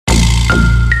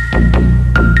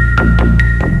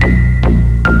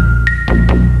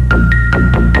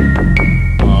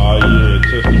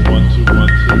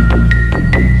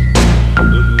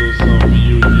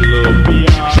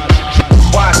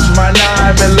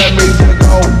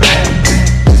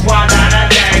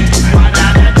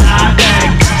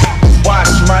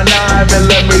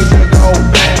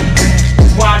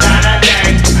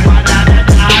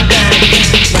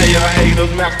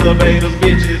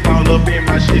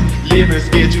shit. Living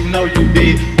scared, you know you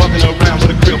did. Walking around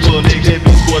with a cripple leg. That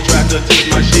bitch boy tried to take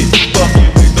my shit. Fuck you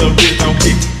with the wrist on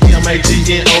kick.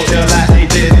 MAGNOLIA, that is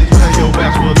where your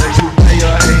ass will let you pay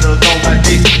your haters on my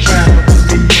dick. Trying to put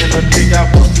me in the kick. I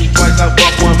fuck you twice, I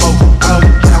fuck one more. All the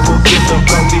cowards in the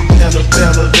road, these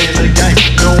fellas in the game.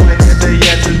 Knowing that they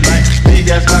at this night. Big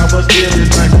ass power still is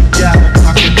nice. Yeah,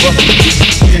 I can fuck you.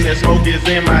 And that smoke is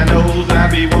in my nose. I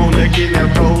be wanna get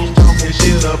that pose. Talking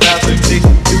shit about the click.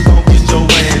 You gon' get your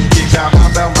ass kicked out.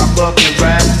 How about my fucking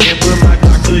ride? And put my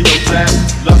cock to your side.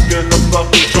 Lock in the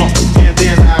fucking trunk. And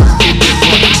then I get this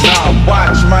one. Now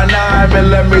watch my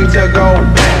 9mm go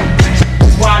bang.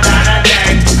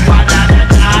 Wadadadang,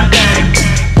 wadadadang.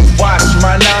 Watch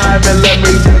my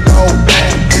 9mm go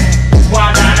bang.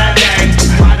 Wadadadang,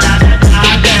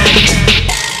 wadadadang.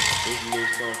 This little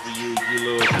song for you, you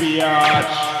little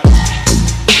biatch.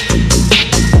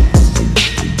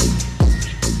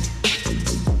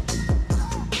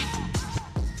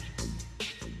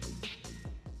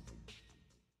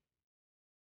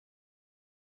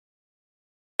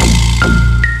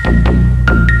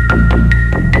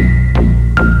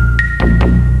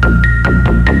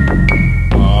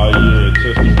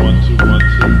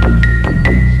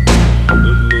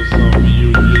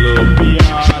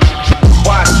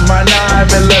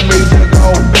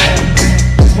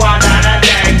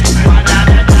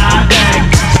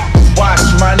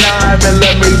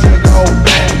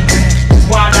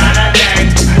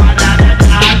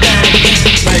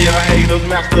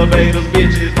 Masturbators,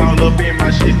 bitches all up in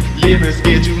my shit. Living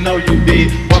scared, you know you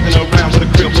did. Walking around with a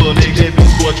cripple leg. That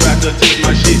bitch boy tried to take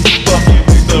my shit. Fuck you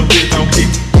with the wrist on kick.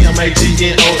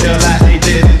 MAGNOLIA, that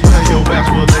is where your ass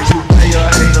will let you pay your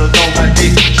haters on my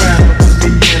dick. Trying to put me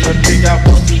in the kick. I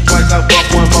fuck you twice, I fuck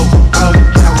one more. All the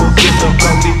cowards in the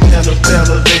road, these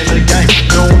fellas in the game.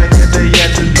 Knowing that they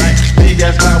at this night. Big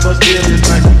ass power still is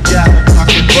nice. Yeah, I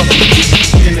can fuck you.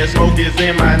 And that smoke is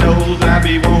in my nose. I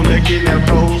be wanna get that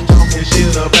pose.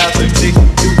 Shit about the click,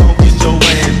 you gon' get your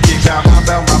ass kicked out. How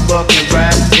about my fucking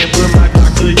ride? And put my cock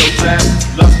to your side.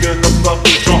 Lock in the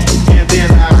fucking trunk. And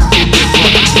then I get this one.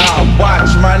 Now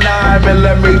watch my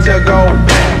 9mm go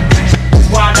bang.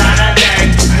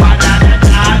 Wadadadang,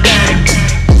 wadadadang.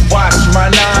 Watch my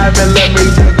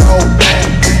 9mm go bang.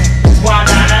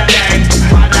 Wadadadang,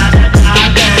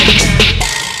 wadadadang.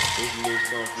 This little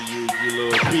song for you, you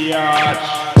little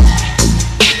biatch.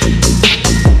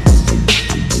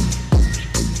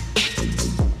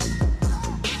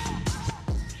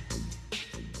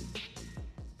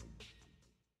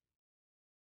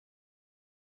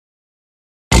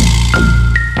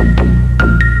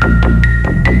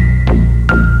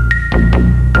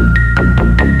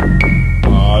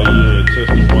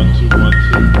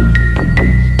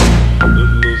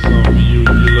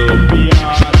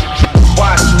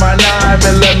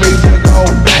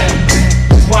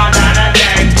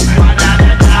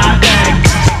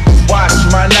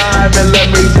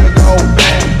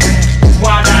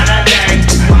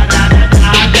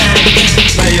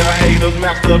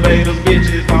 Masturbators,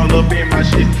 bitches all up in my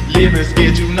shit. Living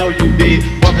scared, you know you did.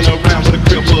 Walking around with a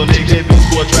cripple leg. That bitch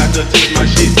boy tried to take my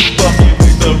shit. Fuck you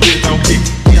with the wrist on kick.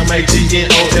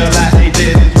 MAGNOLIA, that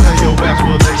is where your ass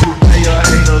will let you pay your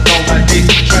haters on my dick.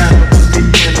 Trying to put me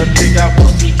in the kick. I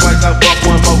fuck you twice, I fuck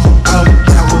one more. All the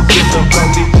cowards in the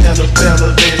road, these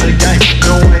fellas in the game.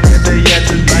 Knowing that they at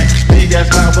this night. Big ass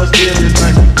power still is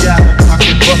nice. Yeah, I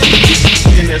can fuck you.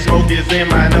 And that smoke is in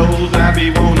my nose. I be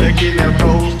wanna get that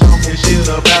pose. Shit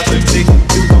about the click,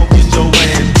 you gon' get your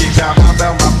ass kicked out. How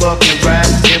about my fucking ride?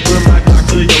 And put my cock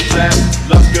to your side.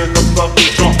 Lock in the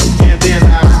fucking trunk. And then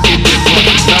I get this one.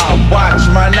 Now watch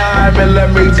my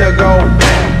 9mm go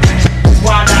bang.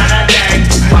 Wadadadang,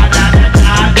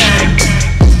 wadadadang.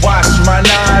 Watch my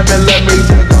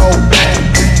 9mm go bang.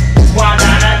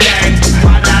 Wadadadang,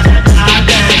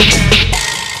 wadadadang.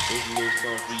 This little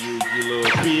song for you, you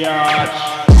little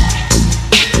biatch.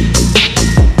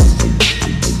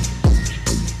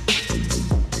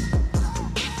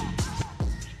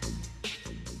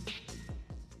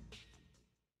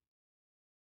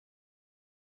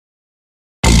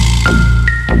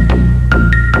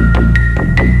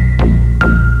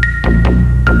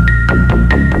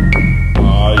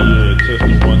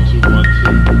 Testing 1 2 1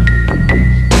 2.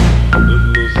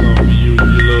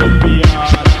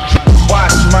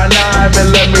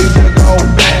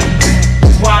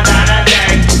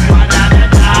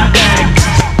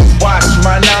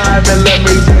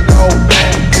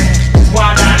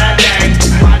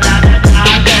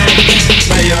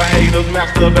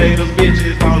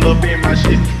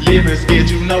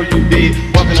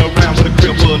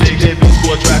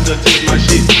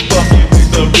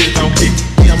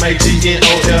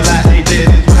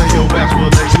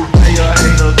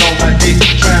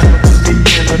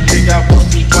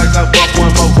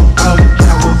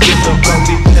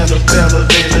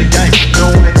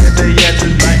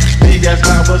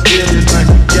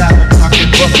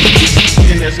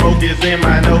 smokers in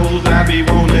my nose. I be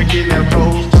wanna kidnap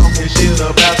hoes, talking shit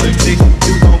about the chick.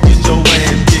 You gon' get your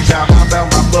ass kicked out. Hop out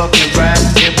my fucking ride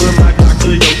and put my cock to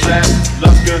your side.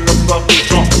 Lock in the fucking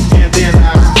trunk and then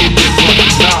I get this one.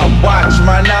 Now watch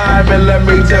my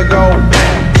 9mm go.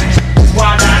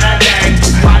 Wadadadang,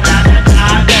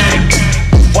 wadadadang.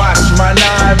 Watch my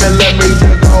 9mm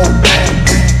go.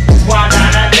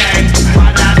 Wadadadang,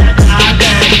 wadadadang.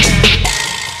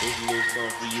 This a little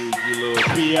song for you, you little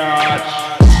biatch.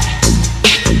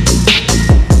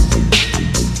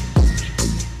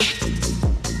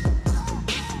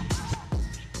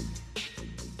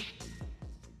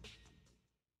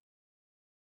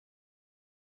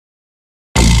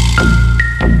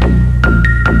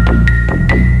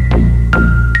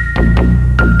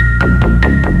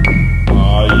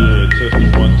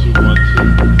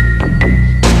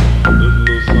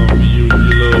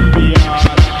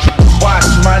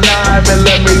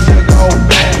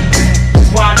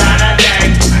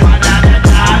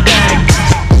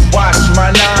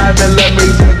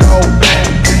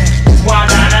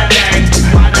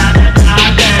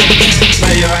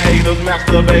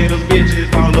 Masturbators,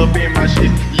 bitches all up in my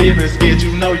shit. Living scared,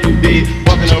 you know you did.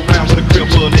 Walking around with a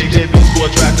cripple nigga. That bitch boy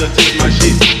tried to take my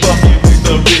shit. Fuck you with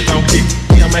the wrist on kick.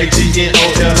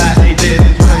 MAGNOLIA, that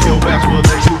is where your ass will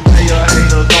let you pay your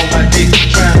haters on my dick.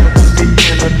 Trying to put me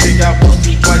in a kick. I fucked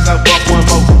you twice, I fucked one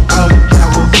more. All you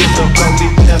cowards in the flow.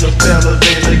 These fellas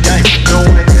in the game,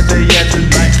 knowing that they at this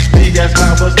night. Big ass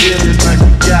mouth, but still this night.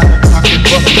 Got a pocket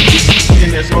fucking shit.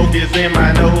 And that smoke is in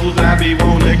my nose. I be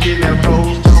wanna kidnap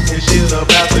hoes. Shit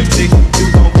about the chick, you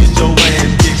gon' get your ass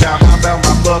kicked out. Hop out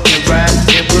my fucking ride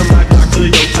and put my cock to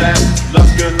your side. Lock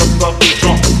in the fucking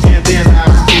trunk and then I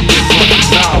get this one.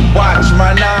 Now watch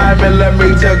my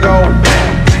 9mm go.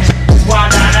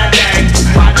 Wadadadang,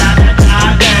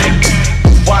 wadadadang.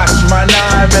 Watch my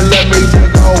 9mm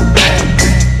go.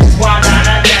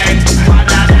 Wadadadang,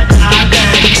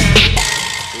 wadadadang.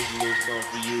 This a little song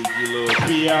for you, you little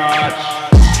biatch.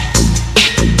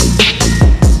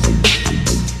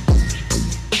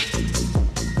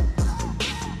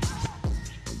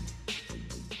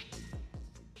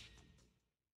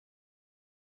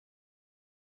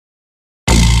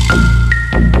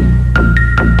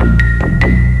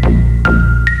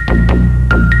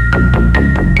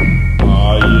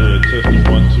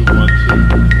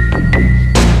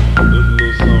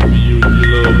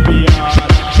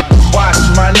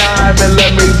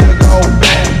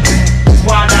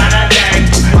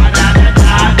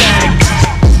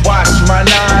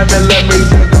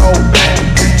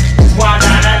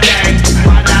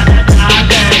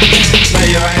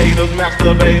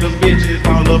 Masturbators, bitches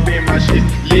all up in my shit.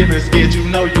 Living scared, you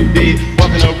know you did.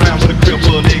 Walking around with a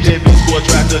cripple nigga. That bitch boy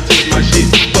tried to take my shit.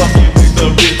 Fuck you with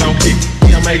the wrist on kick.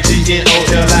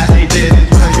 MAGNOLIA, that is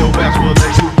where your ass will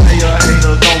let you pay your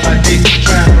haters on my dick.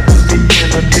 Trying to put me in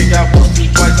a kick. I fucked you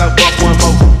twice, I fucked one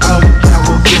more. All you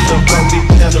cowards in the flow. These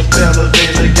fellas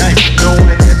in the game,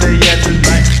 knowing that they at this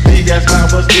night. Big ass mouth,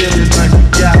 but still this night.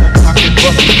 Got a pocket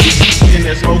fucking shit. And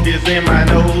that smoke is in my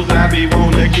nose. I be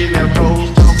wanna kidnap hoes.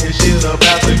 Shit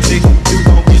about the chick, you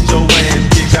gon' get your ass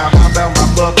kicked out. Hop out my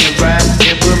fucking ride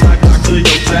and put my cock to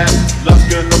your side. Lock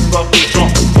in the fucking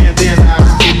trunk and then I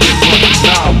get this one.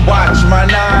 Now watch my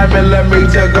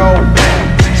 9mm go.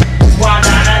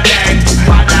 Wadadadang,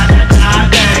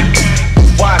 wadadadang.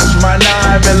 Watch my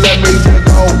 9mm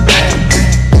go.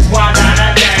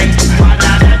 Wadadadang,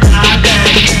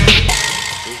 wadadadang.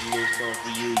 This a little song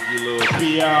for you, you little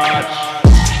biatch.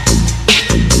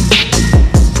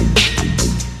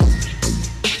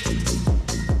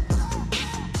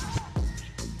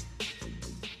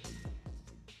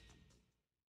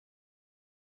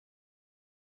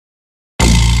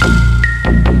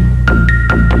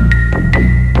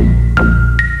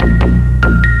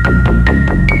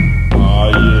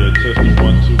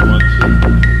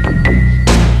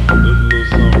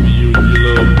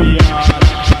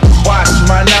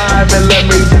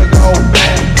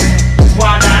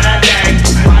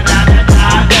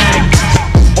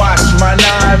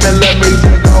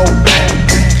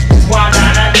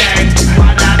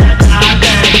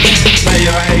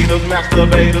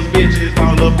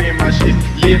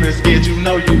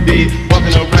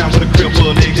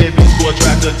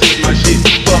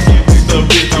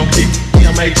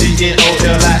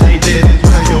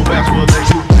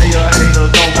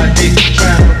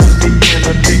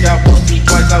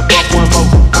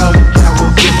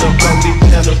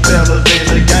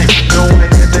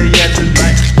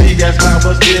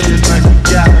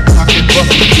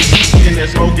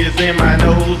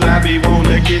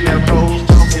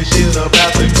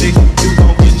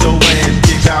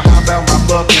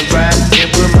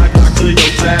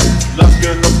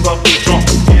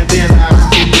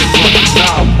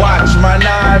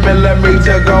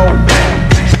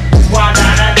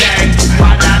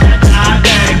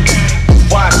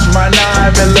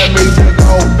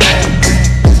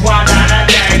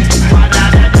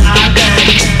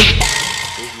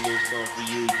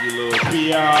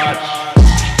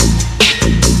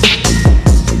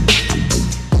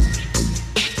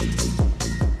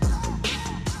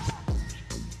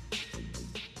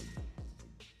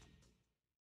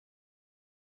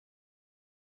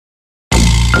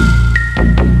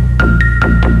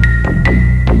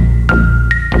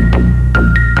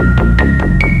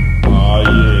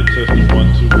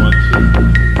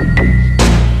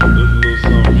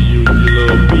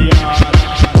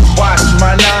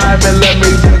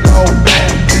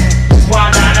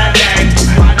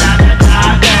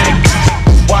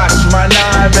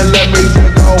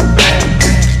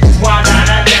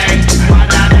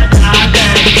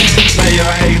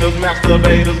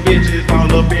 masturbators, bitches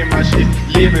all up in my shit.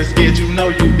 Living scared, you know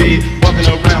you did. Walking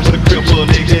around with a cripple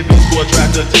leg, that bitch boy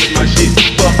tried to take my shit.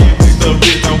 Fuck you with the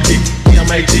wrist on kick.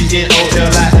 MAGNOLIA,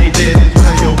 that is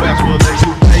where your ass will let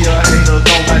you pay your haters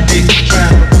on my dick. Trying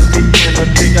to put me in a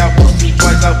dick, I fuck you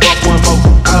twice, I fuck one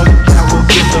more. All you cowards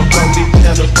get the flow, these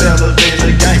fellas in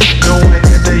the game. Knowing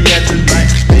that they at this night.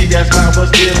 Big ass mouth,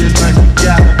 but still this night.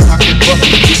 Got a pocket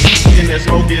fucking dick. And that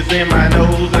smoke is in my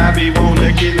nose. I be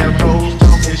wanna kidnap hoes,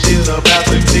 talking shit about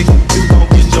the chick. You gon'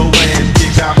 get your ass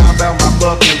kicked out. How about my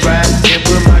fucking ride and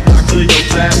put my cock to your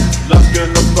side? Lock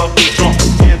in the fucking trunk,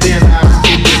 and then I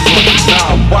get this one.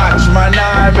 Now watch my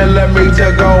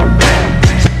 9mm go bang.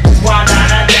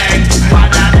 Wadadadang,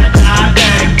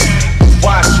 wadadadang.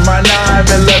 Watch my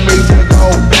 9mm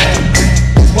go bang.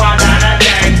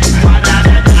 Wadadadang,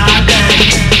 wadadadang.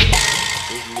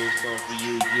 This a little something for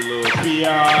you, you little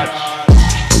biatch.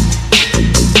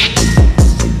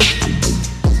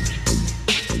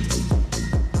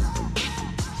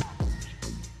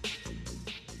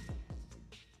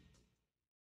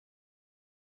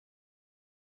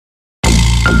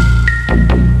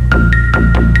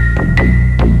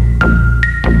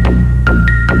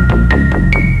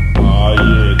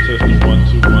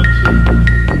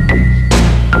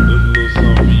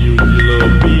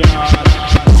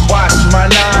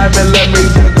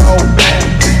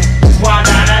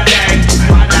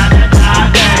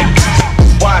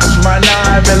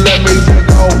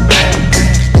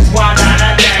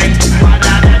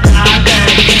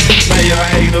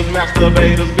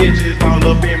 Masturbators, bitches all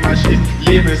up in my shit.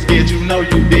 Living scared, you know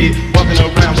you did. Walking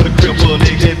around with a cripple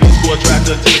leg, that bitch boy tried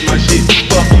to take my shit.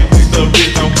 Fuck you with the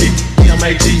wrist on kick.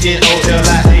 MAGNOLIA,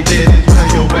 that is where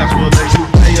your ass will let you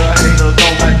pay your haters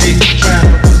on my dick. Trying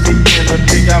to put me in a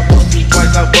dick, I fuck you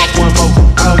twice, I fuck one more.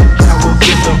 All you cowards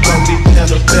get the flow, these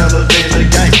fellas in the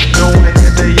game. Knowing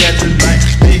that they at this night.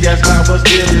 Big ass mouth, but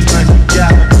still this night.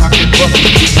 Got a pocket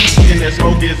fucking dick. And that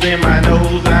smoke is in my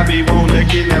nose. I be wanna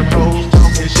kidnap hoes,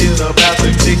 shit about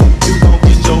the chick, you gon'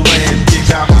 get your ass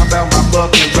kicked out. How about my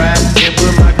fucking ride and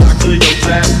put my cock to your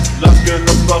side? Lock in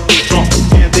the fucking trunk,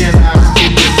 and then I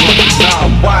get this one. Now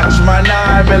watch my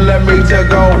 9mm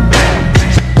go bang.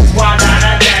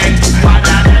 Wadadadang,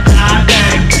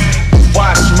 wadadadang.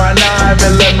 Watch my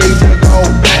 9mm go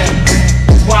bang.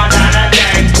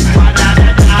 Wadadadang,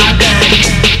 wadadadang.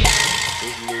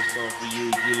 This a little something for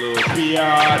you, you little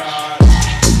biatch.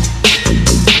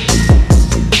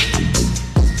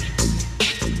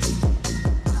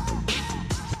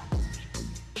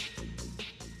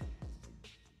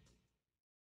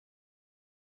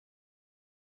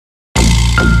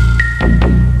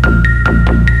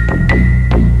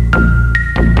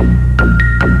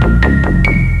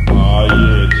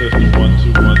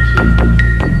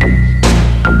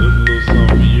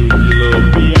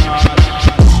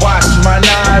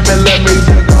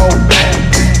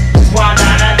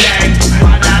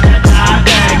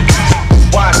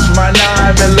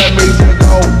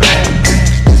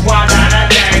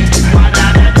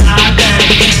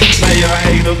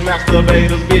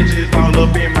 Masturbators, bitches all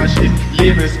up in my shit.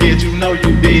 Living scared, you know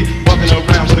you did. Walking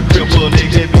around with a cripple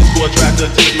leg, that bitch boy tried to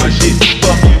take my shit.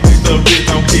 Fuck you with the wrist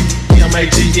on kick.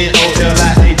 MAGNOLIA,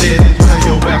 that is where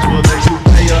your ass will let you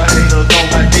pay your haters on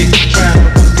my dick. Trying to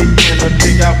put me in a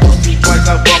dick, I fuck you twice,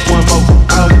 I fuck one more.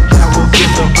 All you cowards get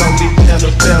the flow, these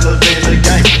fellas in the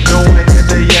game. Knowing that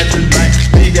they at this night.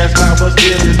 Big ass mouth, but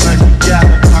still this night. Got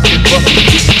a pocket fucking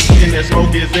dick. And that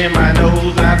smoke is in my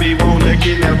nose. I be wanna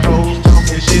kidnap hoes,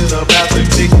 shit about the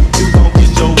chick, you gon'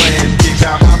 get your ass kicked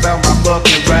out. How about my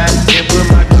fucking ride and put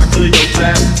my cock to your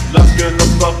side? Lock in the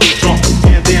fucking trunk,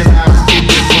 and then I get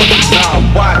this one.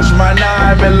 Now watch my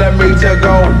 9mm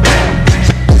go bang.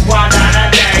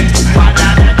 Wadadadang,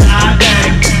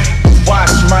 wadadadang.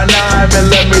 Watch my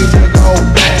 9mm go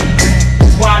bang.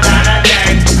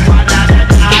 Wadadadang,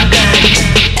 wadadadang.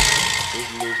 This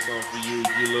a little something for you,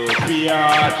 you little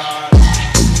biatch.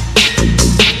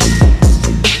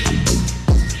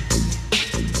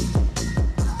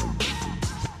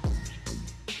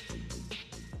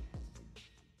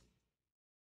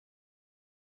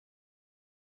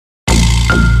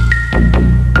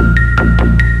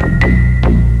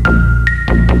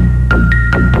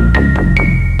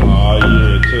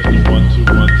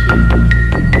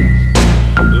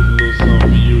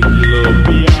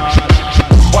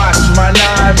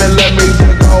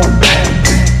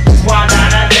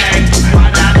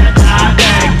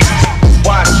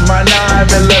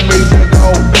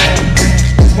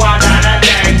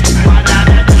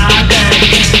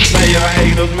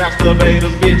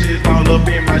 Masturbators, bitches all up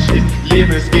in my shit.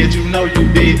 Living scared, you know you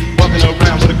did. Walking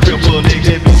around with a cripple leg,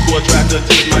 that bitch boy tried to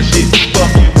take my shit. Fuck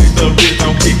you with the wrist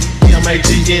on kick.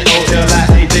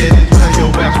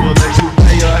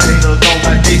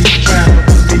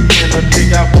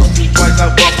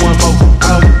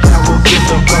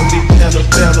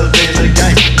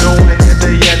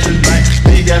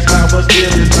 ass loud, but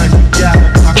still it's like you got a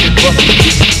pocket fucking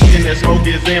shit. And that smoke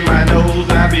is in my nose.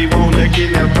 I be wanna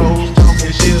kidnap hoes,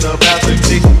 talking shit about the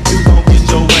chick. You gon' get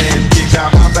your ass kicked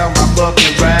out. How about my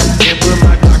fucking ride and put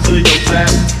my cock to your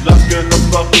side? Lock in the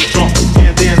fucking trunk,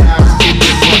 and then I'll get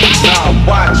this one. Now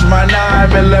watch my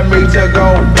 9mm go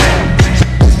bang.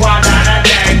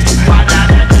 Wadadadang,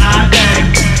 wadadadang.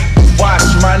 Watch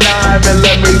my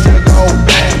 9mm go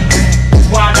bang.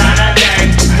 Wadadadang,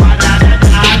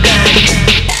 wadadadang.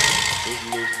 This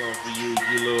a little something for you,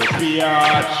 you little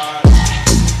biatch.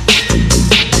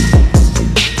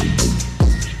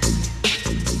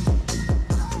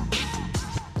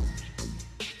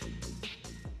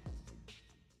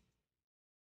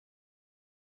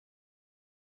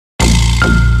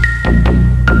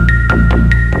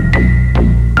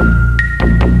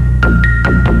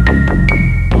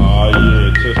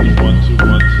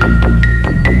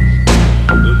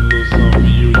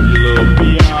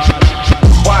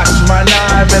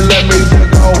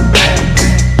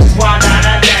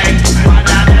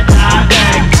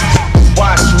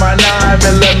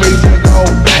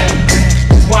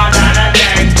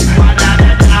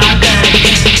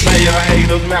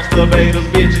 Masturbators,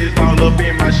 bitches all up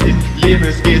in my shit.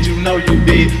 Living scared, you know you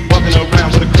did. Walking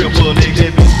around with a crib full of niggas.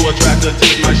 That bitch boy tried to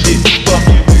take my shit. Fuck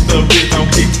you with the wrist on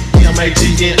kick.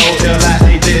 MAGNOLIA, that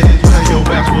is where your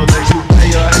ass will let you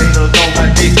pay your haters on my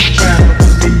dick. Trying to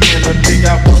put me in a dick.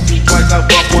 I fuck you twice, I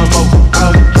fuck one more.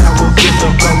 All you cowards get the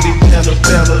flow. These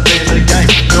fellas in the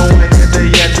game, knowing that they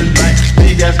at this night.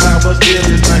 Big ass loud, but still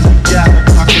it's like you got a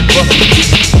pocket fucking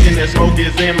shit. And that smoke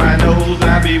is in my nose.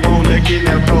 I be wanna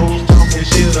kidnap hoes, talking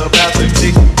shit about the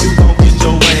chick. You gon' get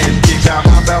your ass kicked out.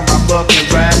 How about my fucking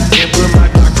ride and put my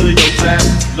cock to your side?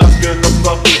 Lock in the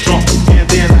fucking trunk, and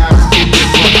then I'll get this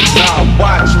one. Now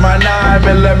watch my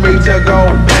 9mm go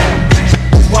bang.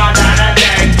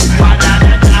 Wadadadang,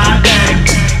 wadadadang.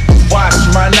 Watch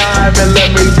my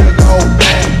 9mm go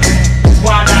bang.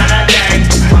 Wadadadang,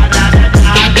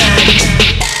 wadadadang.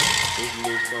 This a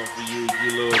little something for you,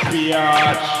 you little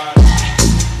biatch.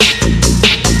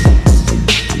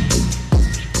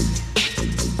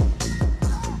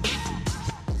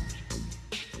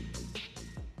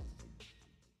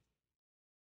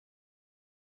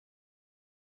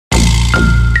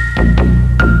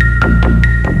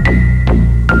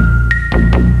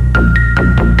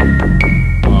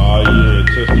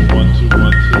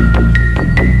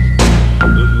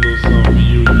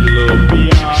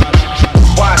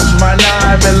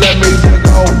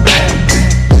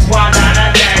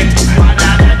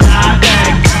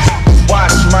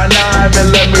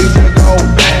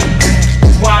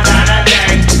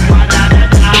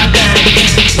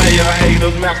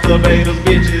 Masturbators,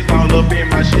 bitches all up in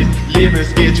my shit. Living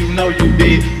scared, you know you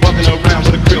did. Walking around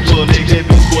with a crib full of niggas. That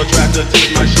bitch boy tried to take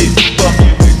my shit. Fuck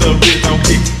you with the wrist on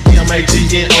kick.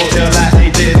 MAGNOLIA, that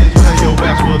is where your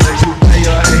ass will let you pay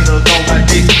your haters on my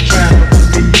dick. Trying to put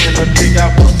me in a dick.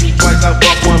 I fuck you twice, I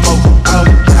fuck one more. All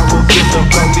you cowards get the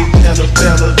flow. These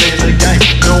fellas in the game,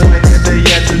 knowing that they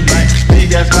at this night.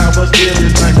 Big ass loud, but still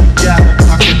it's like you got a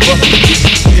pocket fucking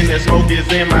shit. And that smoke is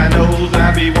in my nose.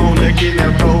 I be wanna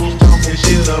kidnap hoes, talking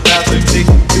shit about the chick.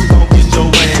 You gon' get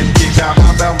your ass kicked out.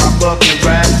 How about my fucking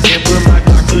ride and put my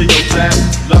cock to your side?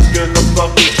 Lock in the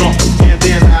fucking trunk, and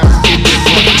then I'll get this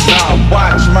one. Now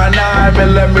watch my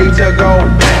 9mm go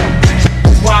bang.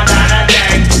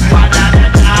 Wadadadang,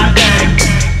 wadadadang.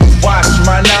 Watch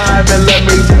my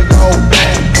 9mm go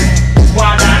bang.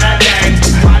 Wadadadang,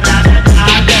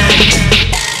 wadadadang.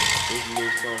 This a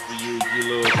little something for you, you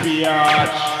little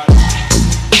biatch.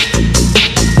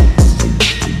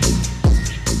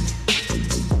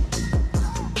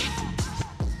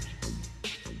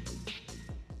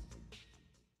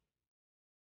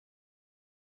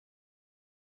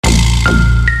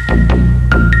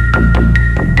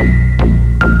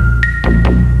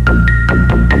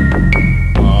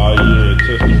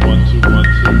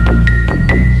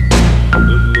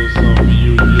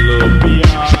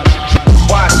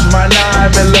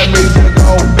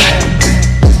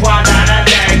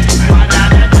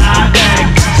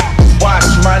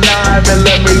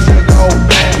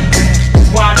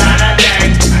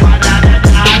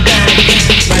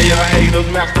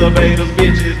 Masturbators,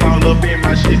 bitches all up in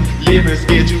my shit. Living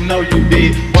scared, you know you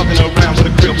did. Walking around with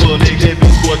a crib full of niggas. That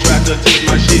bitch boy tried to take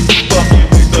my shit. Fuck you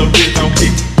with the wrist on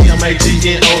kick.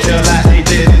 MAGNOLIA, that is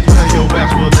where your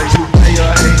ass will let you pay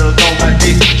your haters on my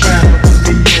dick. Trying to put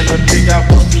me in a dick. I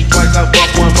fuck you twice, I fuck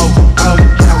one more. All you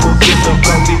cowards get the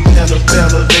flow. These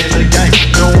fellas in the game,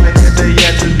 knowing that they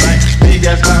at this night. Big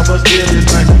ass loud, but still it's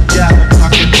like you got a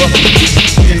pocket fucking shit.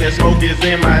 And that smoke is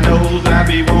in my nose. I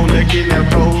be wanna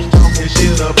kidnap hoes, talking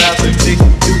shit about the chick.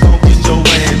 You gon' get your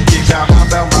ass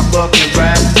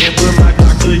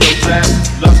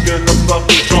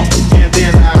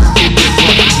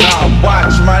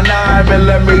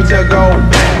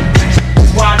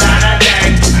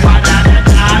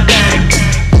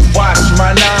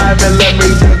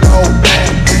 9mm go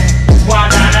bang.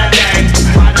 Wadadadang,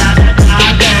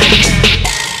 wadadadang.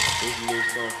 This a little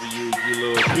song for you, you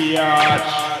little biatch.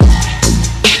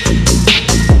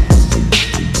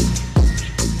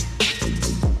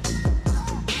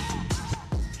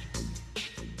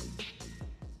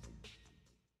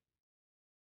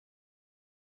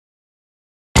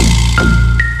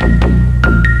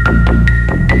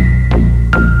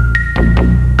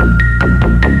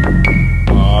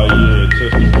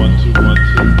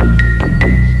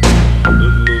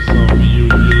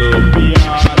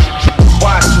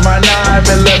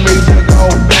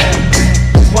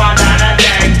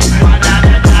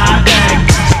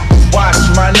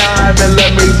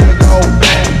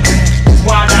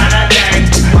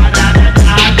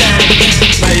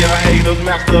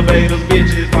 Masturbators,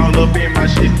 bitches all up in my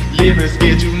shit. Living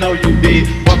scared, you know you did.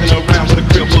 Walking around with a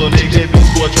cripple nigga, that bitch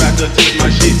boy tried to take my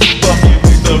shit. Fuck you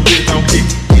with the wrist on kick.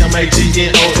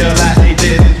 MAGNOLIA, that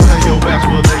is where your ass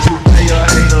will let you pay your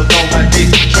haters on my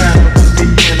dick. Trying to put me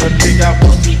in a kick, I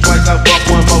fucked you twice, I fucked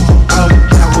one more. All the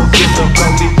cowards in the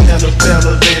flow, these other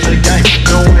fellas in the game,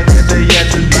 knowing that they at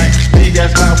this night. Big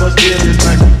ass mouth, but still this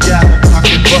night. Got a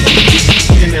pocket fucking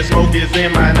shit. And that smoke is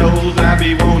in my nose, I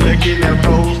be wanna kidnap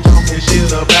hoes.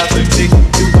 Shit about the dick,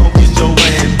 you gon' get your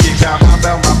ass kicked out. How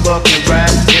about my fucking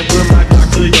ride and put my cock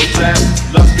to your side?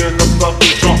 Lock in the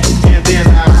fucking trunk and then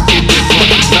I'll get this one.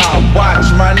 Now watch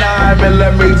my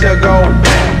 9mm go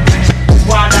bang.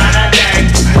 Wadadadang,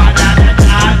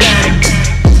 wadadadang.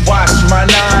 Watch my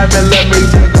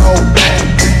 9mm go bang.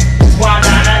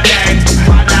 Wadadadang,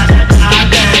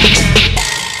 wadadadang.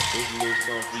 This a little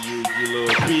song for you, you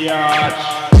little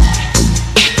biatch.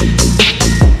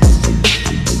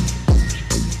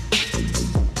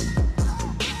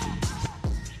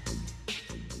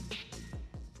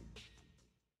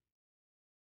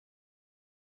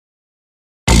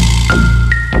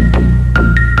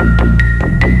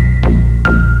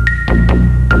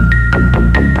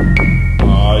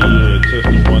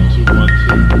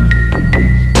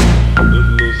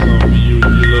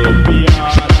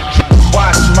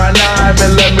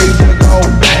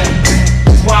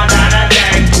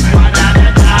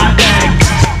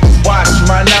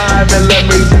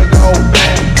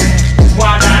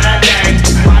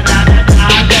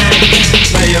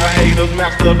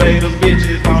 Masturbators,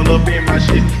 bitches all up in my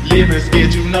shit. Living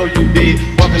scared, you know you did.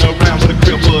 Walking around with a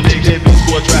cripple nigga, that bitch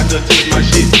boy tried to take my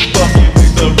shit. Fuck you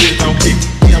with the wrist on kick.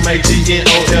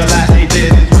 MAGNOLIA, that is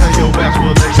where your ass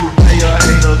will let you pay your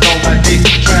haters on my dick.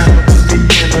 Trying to put me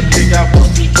in a kick, I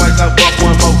fucked you twice, I fucked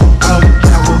one more. All the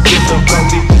cowards in the flow,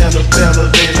 these other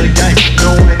fellas in the game,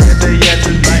 knowing that they at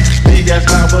this night. Big ass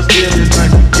mouth, but still this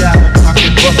night. Got a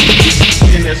pocket fucking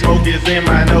shit. And that smoke is in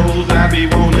my nose, I be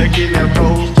wanna kidnap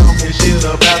hoes. Shit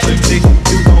about the dick,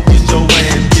 you gon' get your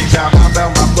ass kicked out. How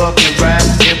about my fucking ride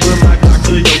and put my cock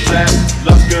to your side?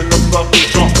 Lock in the fucking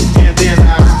trunk and then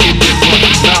I'll get this one.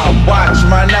 Now watch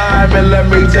my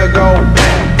 9mm go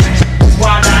bang.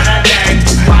 Wadadadang,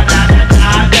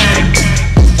 wadadadang.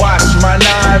 Watch my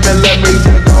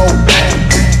 9mm go bang.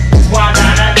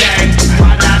 Wadadadang,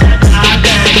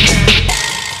 wadadadang.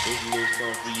 This a little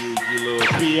song for you, you little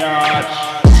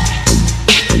biatch.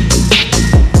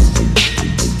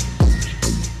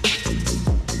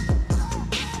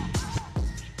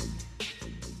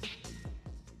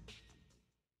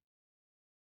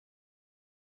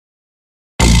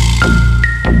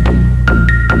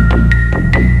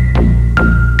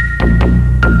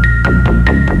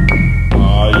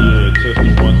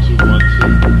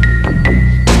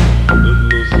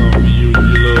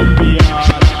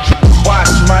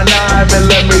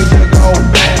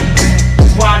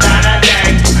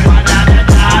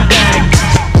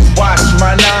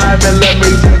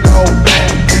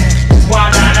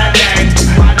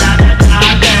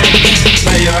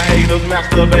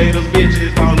 Masturbators,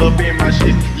 bitches all up in my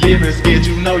shit. Living scared,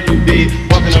 you know you did.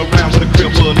 Walking around with a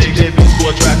cripple nigga, that bitch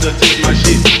boy tried to take my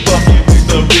shit. Fuck you with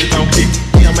the wrist on kick.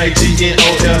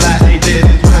 MAGNOLIA, that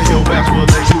is where your ass will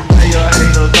let you pay your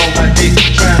haters on my dick.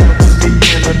 Trying to put me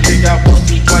in a kick, I fucked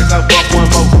you twice, I fucked one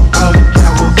more. All the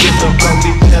cowards in the flow,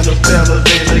 these other fellas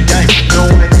in the game,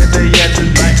 knowing that they at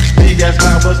this night. Big ass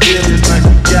mouth, but still this night.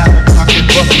 Got a pocket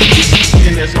fucking shit.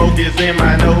 And that smoke is in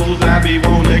my nose, I be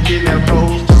wanna kidnap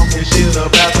hoes. Shit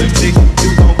about the dick,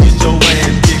 you gon' get your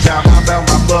ass kicked out. How about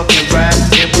my fucking ride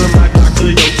and put my cock to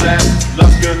your side?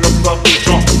 Lock in the fucking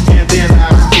trunk and then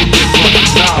I'll get this one.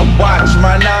 Now watch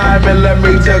my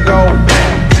 9mm go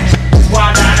bang.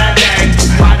 Wadadadang,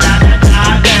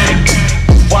 wadadadang.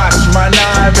 Watch my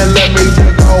 9mm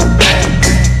go bang.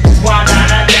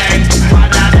 Wadadadang,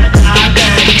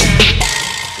 wadadadang.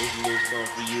 This a little song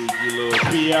for you, you little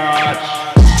biatch.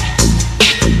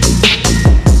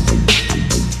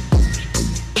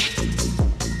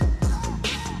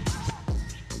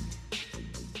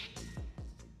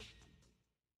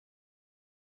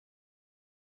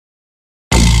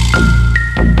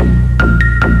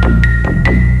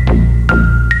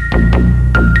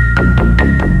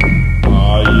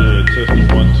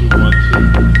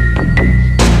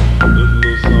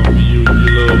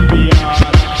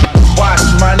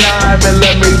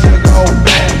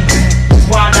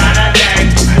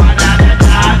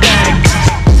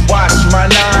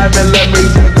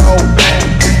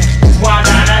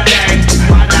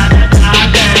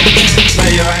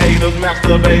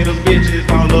 masturbators, bitches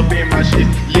all up in my shit.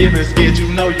 Living scared, you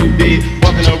know you did.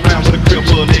 Walking around with a crib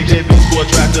full of niggas. That bitch boy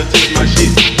tried to take my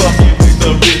shit. Fuck you with the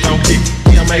wrist on kick.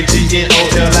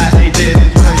 MAGNOLIA, that is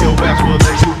where your ass will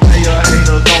let you pay your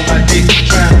haters on my dick.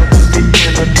 Trying to put me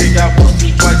in a kick. I fuck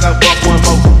you twice, I fuck one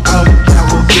more. All you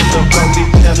cowards get the flow. These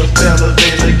fellas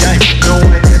in the game.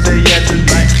 Knowing that they at this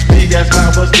night. Big ass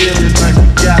mouth, but still this night.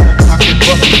 Gotta talk and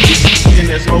fuck you.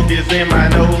 And that smoke is in my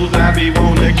nose. I be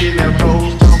wanna kidnap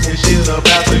hoes. Talking shit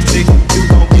about the chick. You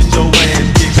gon' get your ass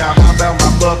kicked out. Hop out my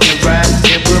fucking ride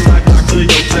and put my cock to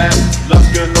your side. Lock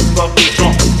in the fucking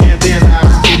trunk. And then I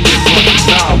get this one.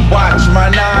 Now watch my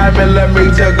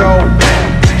 9mm go bang.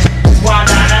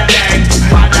 Wadadadang,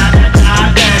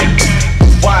 wadadadang.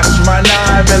 Watch my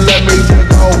 9mm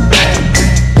go bang.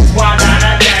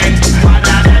 Wadadadang,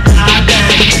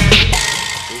 wadadadang.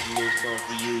 This little song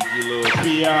for you, you little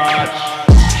biatch.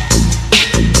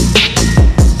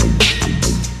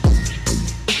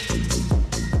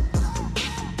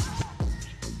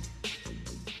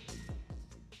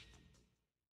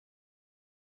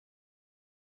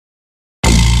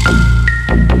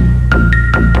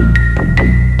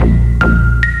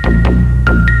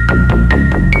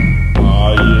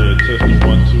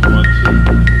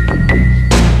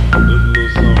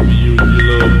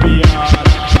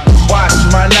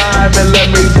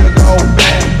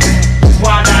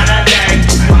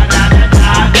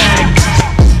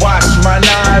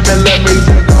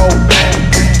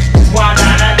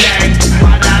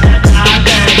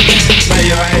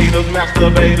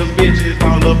 Masturbators, bitches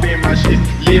all up in my shit.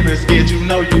 Living scared, you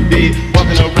know you did.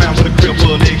 Walking around with a crib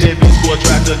full of niggas. That bitch boy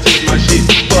tried to take my shit.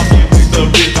 Fuck you with the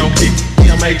wrist on kick.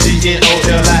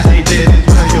 MAGNOLIA, that is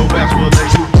where your ass will let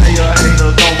you pay your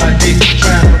haters on my dick.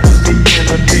 Trying to put me in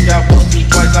a kick. I fuck you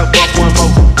twice, I fuck one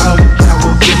more. All you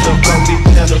cowards get the flow. These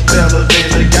fellas in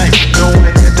the game.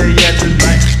 Knowing that they at this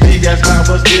night. Big ass mouth,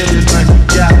 but still this night.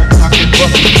 Gotta talk and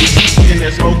fuck you. And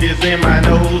that smoke is in my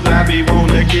nose. I be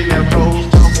wanna kidnap hoes.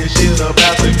 Shit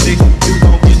about the chick, you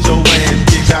gon' get your ass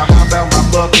kicked out. Hop out my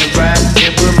fucking ride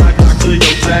and put my cock to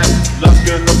your side. Lock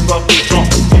in the fucking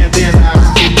trunk, and then I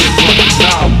get this one.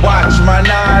 Now watch my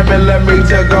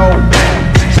 9mm go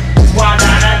bang.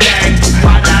 Wadadadang,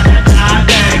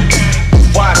 wadadadang.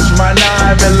 Watch my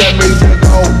 9mm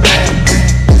go bang.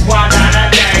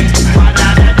 Wadadadang,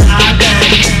 wadadadang.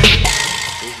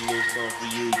 This little song for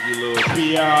you, you little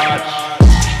biatch.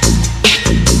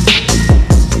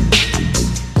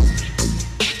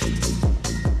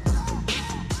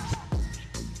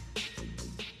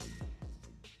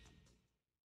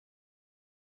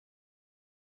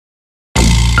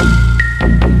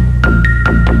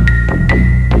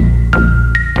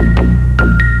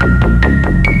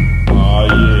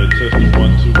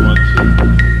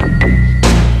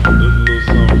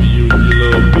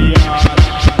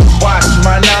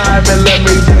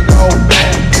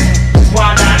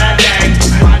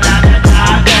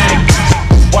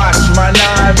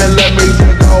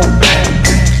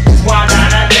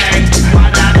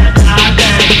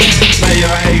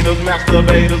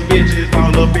 Masturbators, bitches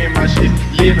all up in my shit.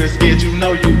 Living scared, you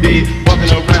know you did.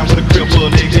 Walking around with a crib full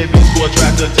of niggas. That bitch boy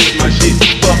tried to take my shit.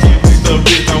 Fuck you with the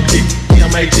wrist on kick.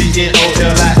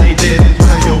 MAGNOLIA, that is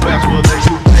where your ass will let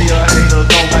you pay your haters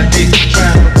on my dick.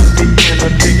 Trying to put me in a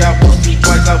kick. I fuck you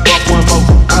twice, I fuck one more.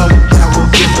 All you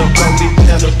cowards get the flow. These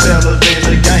fellas in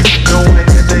the game. Knowing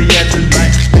that they at this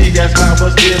night. Big ass mouth,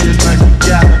 but still this night.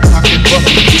 Gotta talk and fuck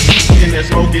you. And that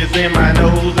smoke is in my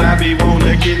nose. I be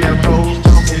wanna kidnap hoes.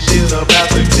 Shit about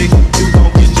the chick, you gon'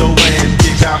 get your ass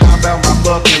kicked out. Hop out my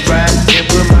fucking ride and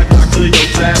put my cock to your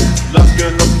side. Lock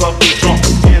in the fucking trunk,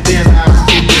 and then I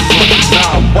get this one.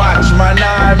 Now watch my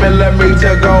 9mm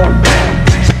go bang.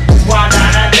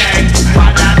 Wadadadang,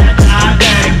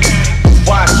 wadadadang.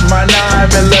 Watch my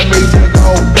 9mm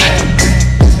go bang.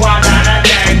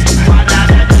 Wadadadang,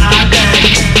 wadadadang.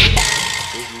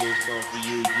 This little song for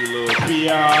you, you little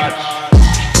biatch.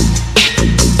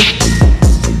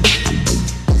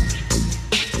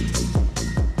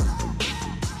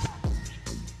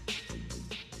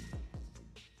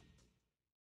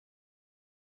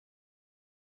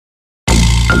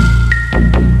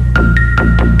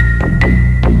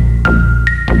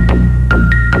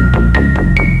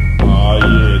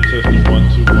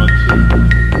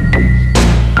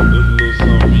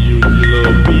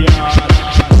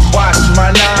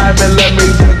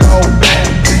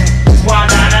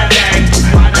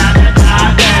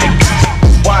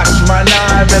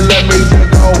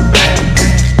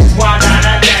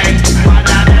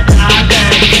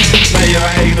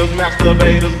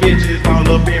 Masturbators, bitches all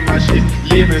up in my shit.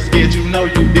 Living scared, you know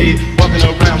you did. Walking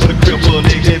around with a crib full of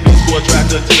niggas. That bitch boy tried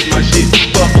to take my shit.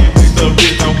 Fuck you with the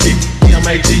wrist on kick.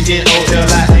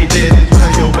 memphis, that is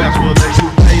where your ass will lay. You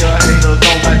player haters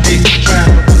on my dick, trying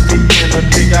to put me in the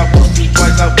kick. I fucked you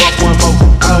twice, I fucked one more.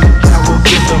 All you cowards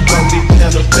in the road, these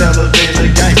fellas in the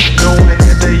game, knowing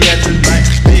that they at this night.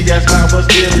 Big ass power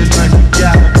still is like you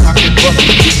got a pocket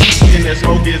fucking dick. And that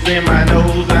smoke is in my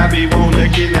nose, I be wanna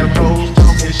get that pose,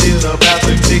 talking shit about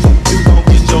the chick. You gon'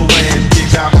 get your ass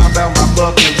kicked out. How about my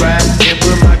fucking ride and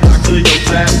put my cock to your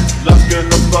side, lock in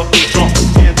the fucking trunk,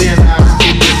 and then I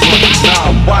get this one.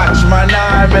 Now watch my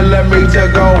 9mm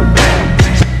go bang.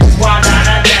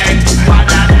 Wadadadang,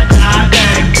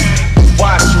 wadadadang.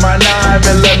 Watch my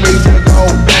 9mm go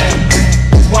bang.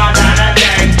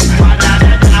 Wadadadang,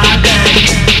 wadadadang.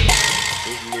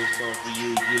 This a little song for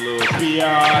you, you little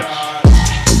biatch.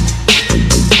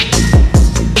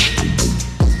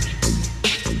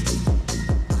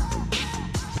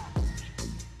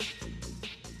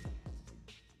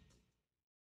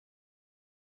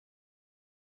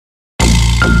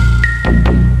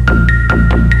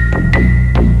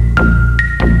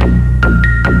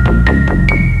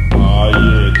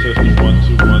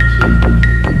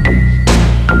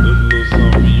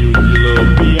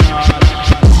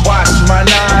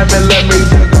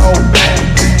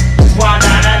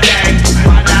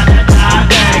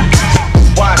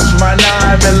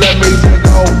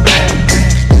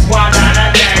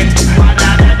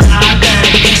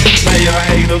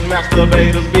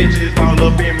 Masturbators, bitches all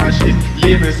up in my shit.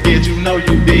 Living scared, you know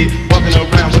you did. Walking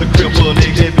around with a cripple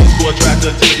nigga, that bitch boy tried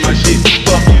to take my shit.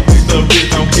 Fuck you with the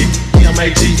wrist on kick.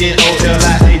 memphis,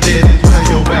 that is where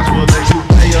your ass will lay. You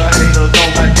player haters on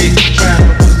my dick, trying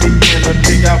to put me in the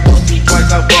kick. I fucked you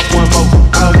twice, I fucked one more.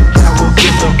 All you cowards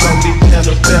in the road, these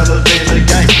fellas in the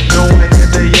game, knowing that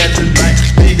they at this night.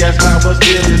 Big ass power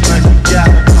still is like you got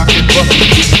a pocket fucking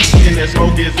dick. And that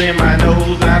smoke is in my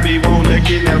nose, I be wanna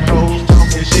get that pose,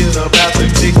 talking shit about the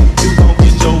chick. You gon'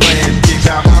 get your ass kicked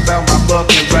out. How about my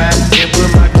fucking ride and put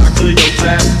my cock to your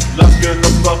side, lock in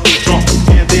the fucking trunk,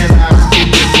 and then I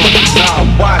get this one. Now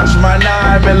watch my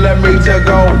 9mm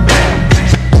go bang.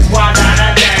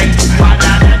 Wadadadang,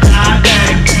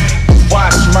 wadadadang.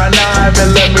 Watch my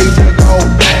 9mm go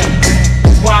bang.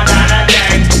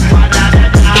 Wadadadang,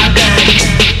 wadadadang.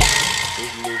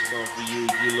 This a little song for you,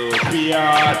 you little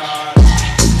biatch.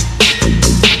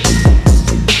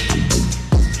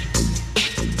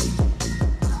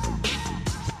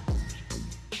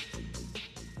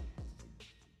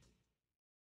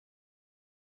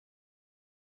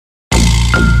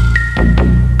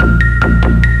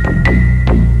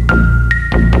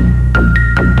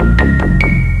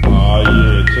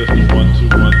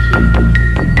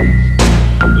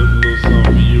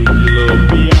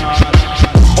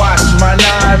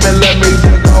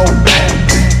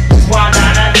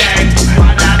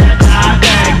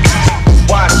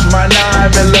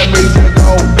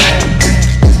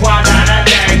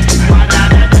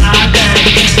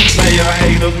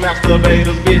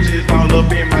 Masturbators, bitches all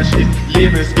up in my shit.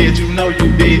 Living scared, you know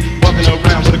you did. Walking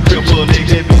around with a cripple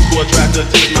nigga, that bitch boy tried to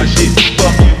take my shit.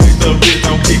 Fuck you with the wrist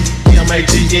on kick.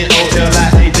 memphis,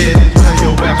 that is where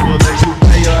your ass will lay. You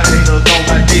player haters on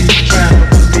my dick, trying to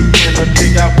put me in the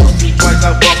kick. I fucked you twice,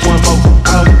 I fucked one more.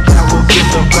 All you cowards in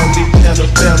the road, these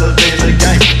fellas in the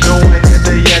game, knowing that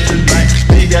they at this night.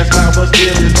 Big ass power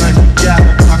still is like you got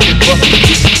a pocket fucking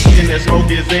dick. And that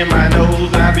smoke is in my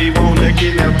nose, I be wanna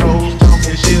get that pose,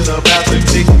 talking shit about the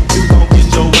chick. You gon' get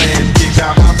your ass kicked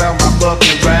out. How about my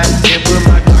fucking ride and put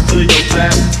my cock to your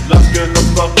side, lock in the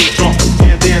fucking trunk,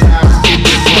 and then I get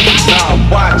this one. Now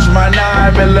watch my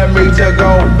 9mm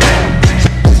go bang.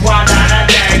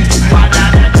 Wadadadang,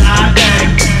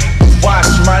 wadadadang.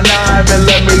 Watch my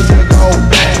 9mm go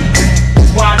bang.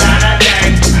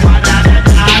 Wadadadang,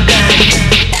 wadadadang.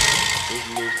 This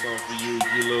a little song for you,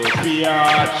 you little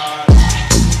biatch.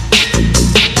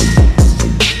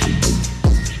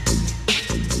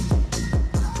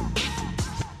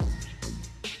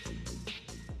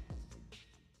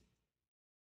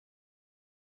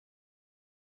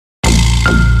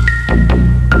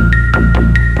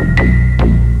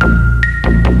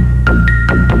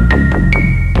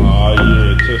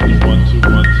 Testing 1 2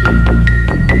 1 2.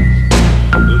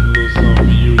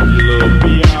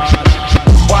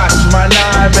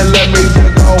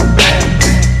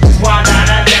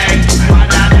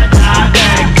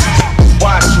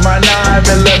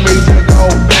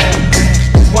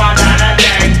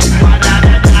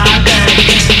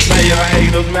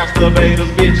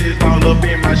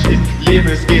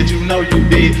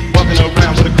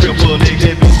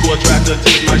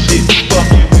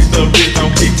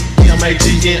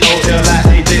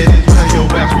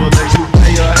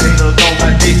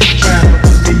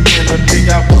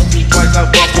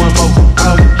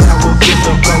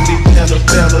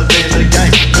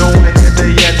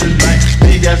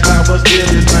 but still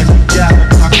this night you gotta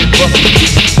pocket bucket.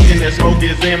 And that smoke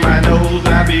is in my nose.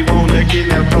 I be wanna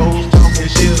kidnap hoes,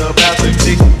 talking shit about the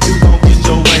chick. You gon' get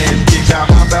your ass kicked out.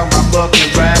 Hop out my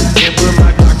fucking ride and put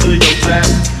my Glock to your side.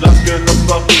 Lock in the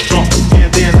fucking trunk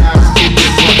and then I get this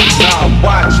one. Now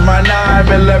watch my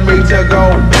 9mm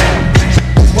go bang.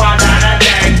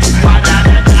 Wadadadang,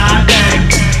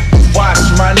 wadadadang. Watch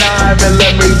my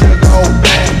 9mm go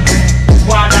bang.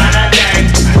 Wadadadang,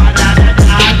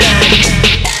 wadadadang.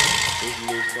 This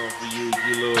a little song for you,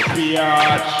 you little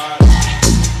biatch.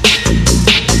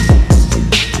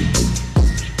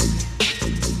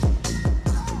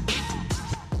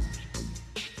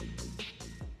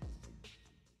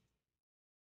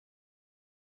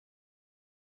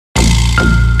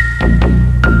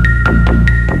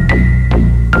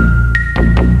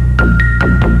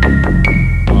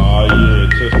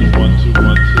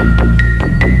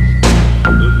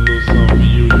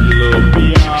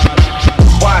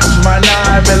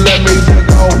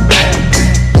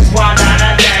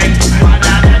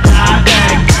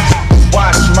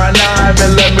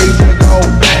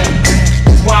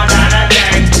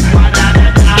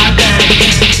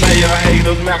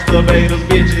 Masturbators,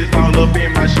 bitches all up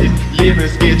in my shit. Living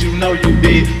scared, you know you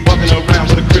did. Walking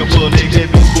around with a cripple nigga. That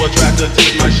bitch boy tried to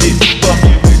take my shit. Fuck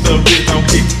you with the wrist on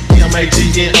kick.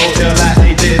 MAGNOLIA, that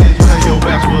is where your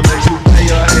ass will let you pay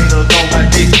your haters on my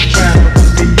dick. Trying to put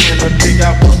me in the kick.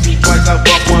 I fucked you twice, I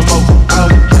fucked one more. All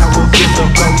the cowards in the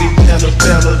flow. These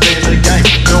fellas in the game,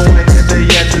 knowing that they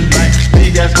at this night.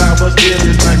 Big ass cloud, but still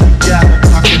this night. You gotta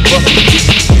pocket bucket.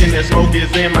 And that smoke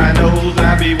is in my nose.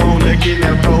 I be wanna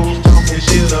kidnap hoes, talking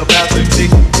shit about the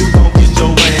chick. You gon' get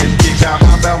your ass kicked out.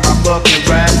 Hop out my fucking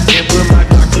ride and put my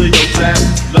Glock to your side.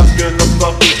 Lock in the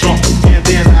fucking trunk and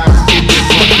then I get this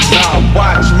one. Now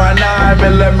watch my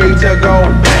 9mm go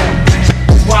bang.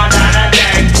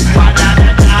 Wadadadang,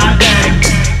 wadadadang.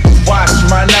 Watch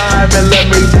my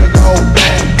 9mm go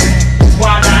bang.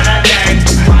 Wadadadang,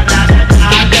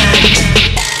 wadadadang.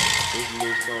 This a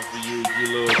little song for you, you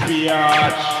little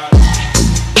biatch.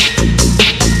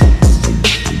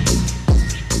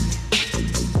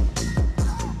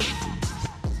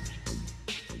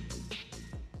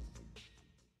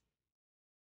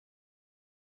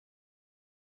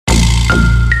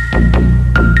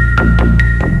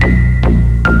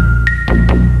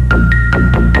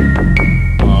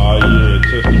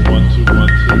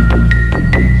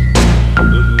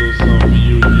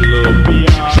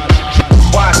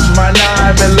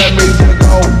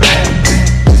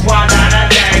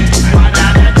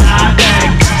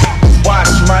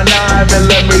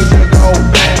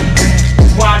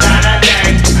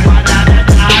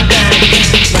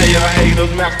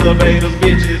 Masturbators,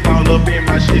 bitches all up in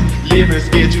my shit. Living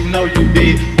scared, you know you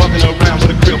did. Walking around with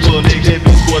a cripple nigga. That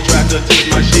bitch boy tried to take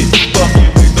my shit. Fuck you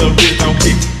with the wrist on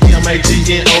kick.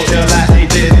 MAGNOLIA, that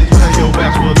is where your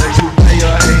ass will let you pay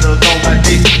your haters on my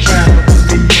dick. Trying to put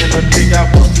me in the kick. I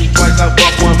fucked you twice, I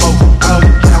fucked one more. All the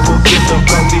cowards in the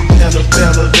flow. These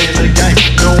fellas in the game,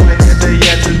 knowing that they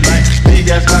at this night. Big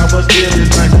ass cloud, but still this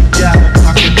night. You gotta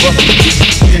pocket bucket.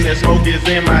 And that smoke is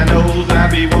in my nose. I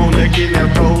be wanna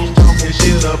kidnap hoes,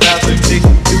 shit about the chick.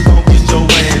 You gon' get your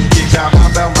ass kicked out.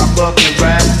 Hop out my fucking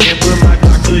ride and put my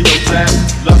Glock to your side.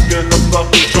 Lock in the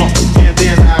fucking trunk and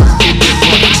then I get this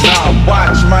one. Now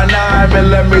watch my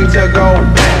 9mm go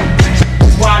bang.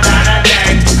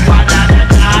 Wadadadang,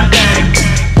 wadadadang.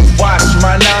 Watch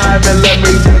my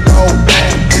 9mm go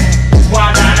bang.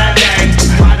 Wadadadang,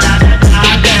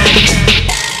 wadadadang.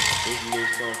 This a little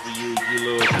song for you, you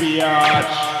little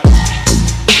biatch.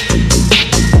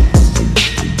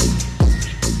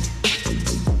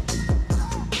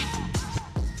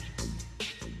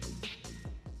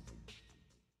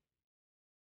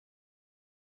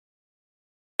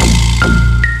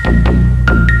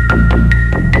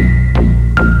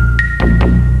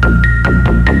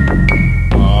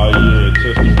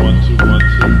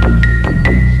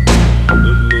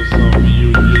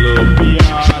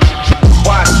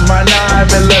 Watch my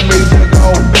 9mm go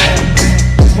bang.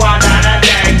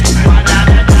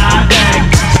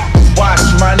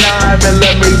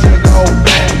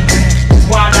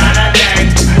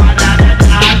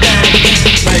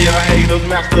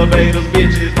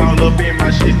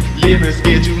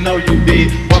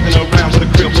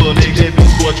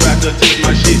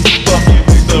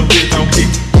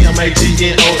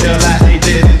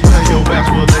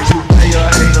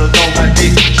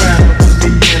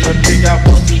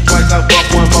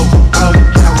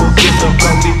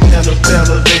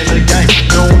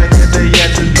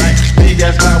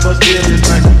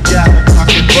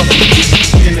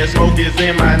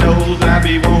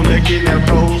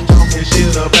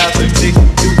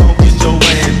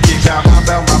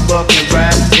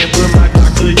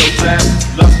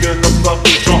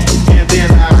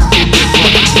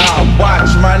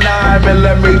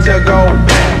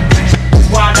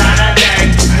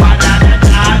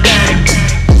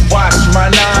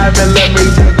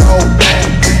 9mm go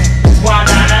bang.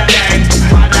 Wadadadang,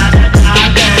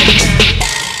 wadadadang.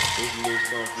 This little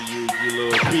song for you, you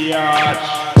little biatch.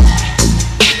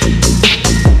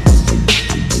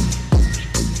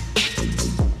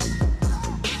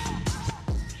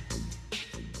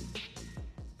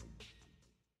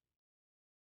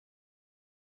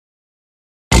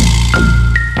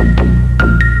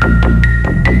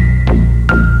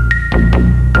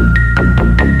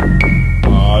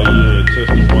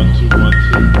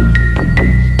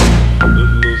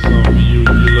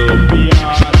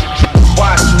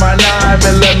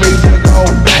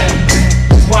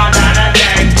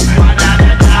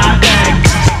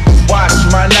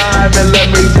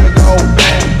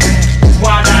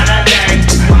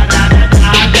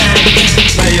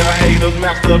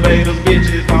 Masturbators,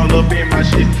 bitches all up in my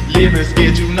shit. Living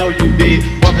scared, you know you did.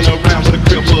 Walking around with a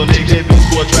crib full of niggas. That bitch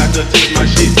boy tried to take my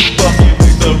shit. Fuck you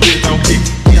with the wrist on kick.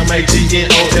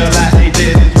 MAGNOLIA, that is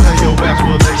where your ass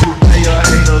will let you pay your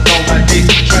haters on my dick.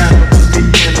 Trying to put me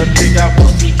in a kick. I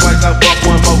fuck you twice, I fuck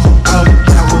one more. All you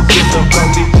cowards get the flow.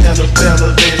 These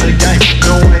fellas in the game.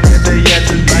 Knowing that they at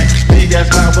this night. Big ass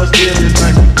line, but still this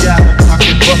night. Gotta talk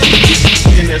and fuck you.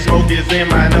 And that smoke is in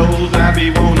my nose. I be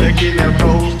wanna kidnap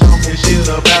hoes. Shit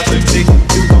about the click,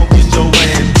 you gon' get your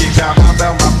ass kicked out. How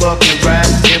about my fucking ride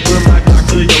and put my cock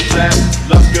to your side?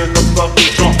 Lock in the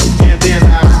fucking trunk, and then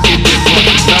I get this one.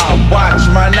 Now watch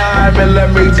my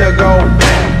 9mm go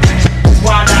bang.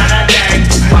 Wadadadang,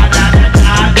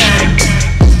 wadadadang.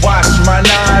 Watch my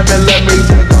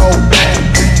 9mm go bang.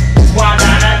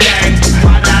 Wadadadang,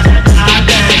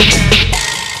 wadadadang.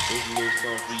 This little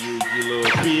song for you, you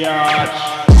little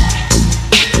biatch.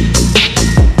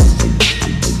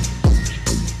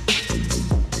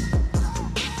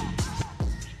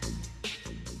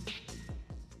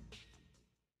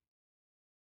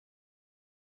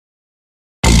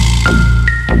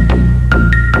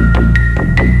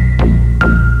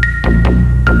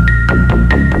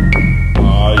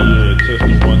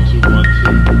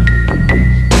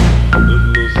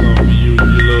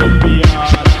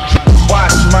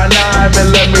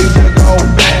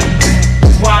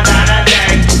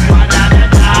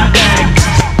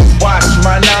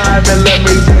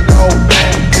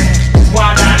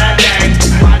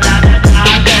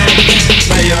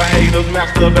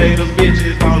 Masturbators,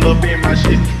 bitches all up in my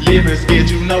shit. Living scared,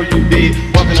 you know you did.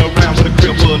 Walking around with a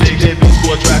crib full of niggas. That bitch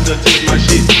boy tried to take my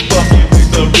shit. Fuck you with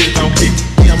the wrist on kick.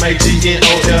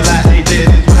 MAGNOLIA, that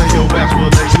is where your ass will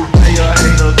let you pay your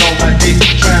haters on my dick.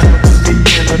 Trying to put me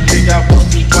in a kick. I fuck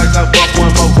you twice, I fuck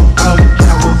one more. All you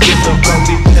cowards get the flow.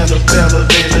 These fellas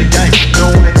in the game.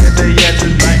 Knowing that they at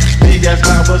this night. Big ass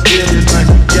line, but still this night.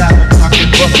 Gotta talk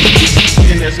and fuck you.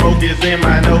 And that smoke is in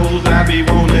my nose. I be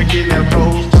wanna kidnap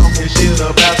hoes. Shit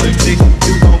about the click,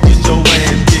 you gon' get your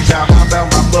ass kicked out. How about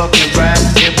my fucking ride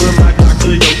and put my cock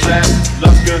to your side?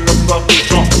 Lock in the fucking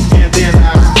trunk, and then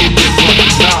I get this one.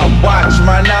 Now watch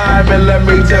my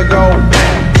 9mm go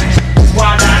bang.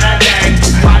 Wadadadang,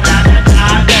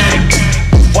 wadadadang.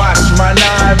 Watch my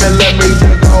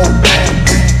 9mm go bang.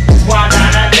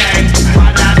 Wadadadang,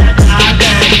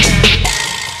 wadadadang.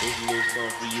 This little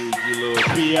song for you, you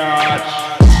little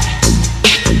biatch.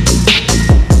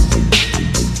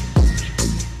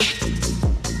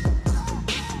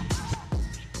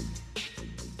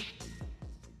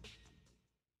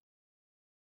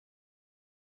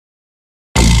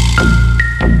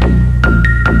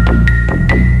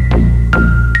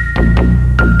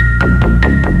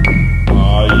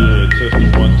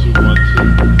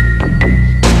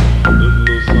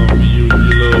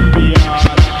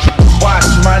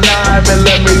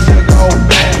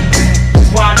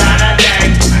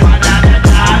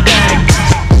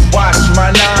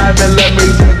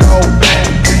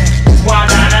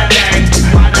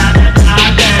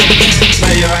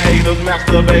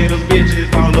 Masturbators,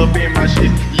 bitches all up in my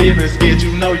shit. Living scared,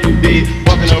 you know you did.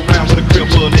 Walking around with a crib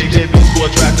full of niggas. That bitch boy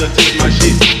tried to take my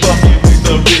shit. Fuck you with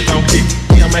the wrist on kick.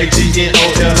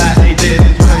 MAGNOLIA, that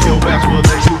is where your ass will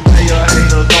let you pay your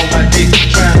haters on my dick.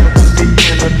 Trying to put me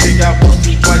in a kick. I fuck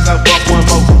you twice, I fuck one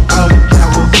more. All you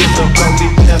cowards get the flow.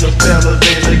 These fellas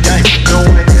in the game.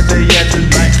 Knowing that they at this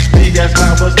night. Big ass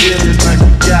line, but still this night.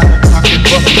 Gotta talk and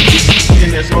fuck you.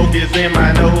 And that smoke is in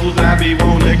my nose. I be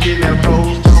wanna kidnap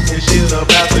hoes. Shit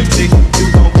about the click, you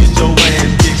gon' get your ass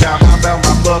kicked out. How about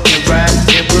my fucking ride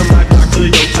and put my cock to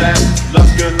your side? Lock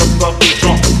in the fucking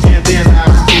trunk, and then I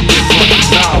get this one.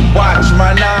 Now watch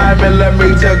my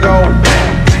 9mm go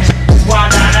bang.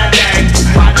 Wadadadang,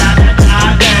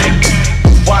 wadadadang.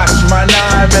 Watch my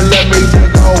 9mm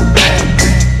go bang.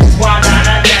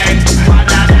 Wadadadang,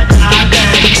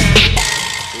 wadadadang.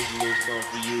 This little song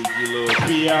for you, you little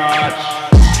biatch.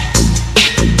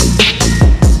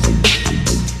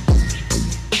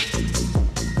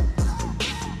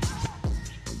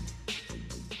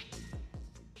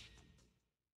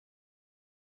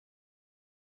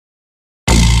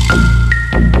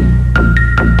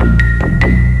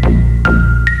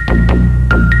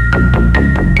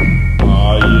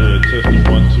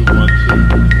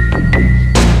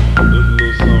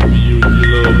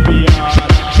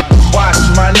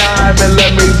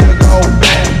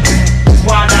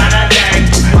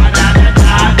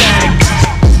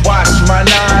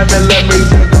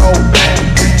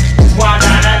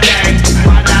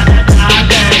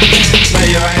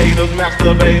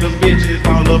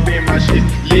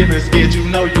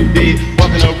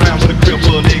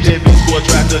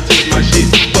 to take my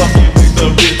shit. Fuck you with the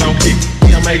wrist on kick.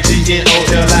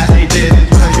 MAGNOLIA, that is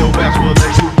where your ass will let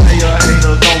you pay your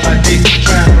haters on my dick.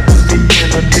 Trying to put me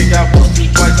in the dick. I fucked you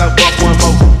twice, I fucked one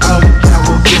more. All the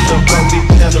cowards in the road, these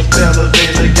fellas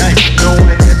in the game.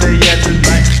 Knowing that they at this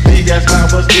night. Big ass car,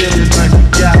 but still this night.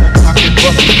 Yeah, I'm fucking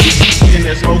fucking shit. And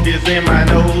that smoke is in my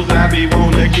nose. I be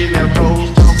wanna get that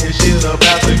pose. Talking shit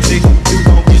about the chick. You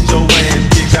gon' get your ass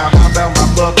kicked out. How about my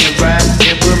fucking ride?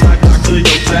 And put my cock to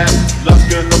your side. Lock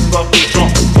in the fucking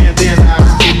trunk. And then I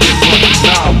get this one.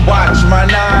 Now watch my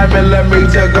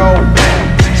 9mm go bang.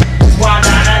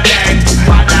 Wadadadang,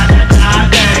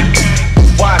 wadadadang.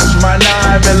 Watch my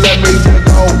 9mm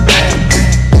go bang.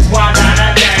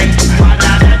 Wadadadang,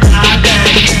 wadadadang.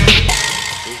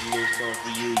 This a little something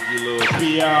for you, you little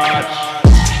biatch.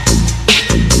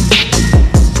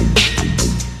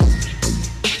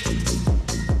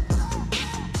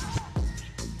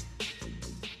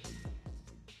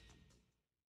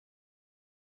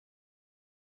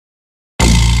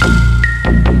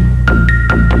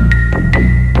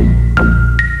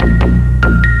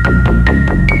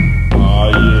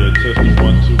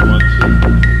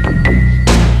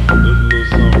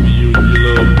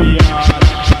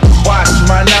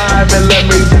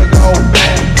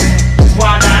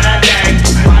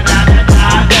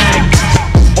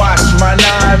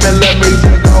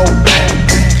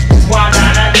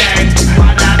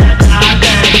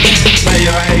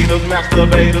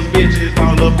 Masturbators, bitches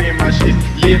all up in my shit.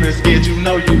 Living scared, you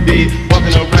know you did.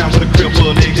 Walking around with a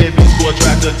cripple nigga. That bitch boy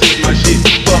tried to take my shit.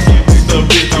 Fuck you with the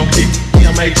wrist on kick.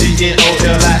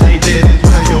 MAGNOLIA, that is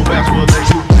where your ass will let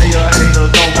you pay your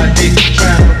haters on my dick.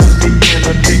 Trying to put me in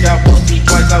the dick. I fucked you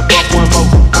twice, I fucked one more.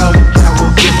 All the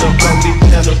cowards in the road, these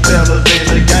fellas in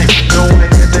the game.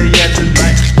 Knowing that they at this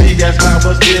night. Big ass car,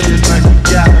 but still this night.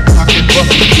 Yeah, I'm fucking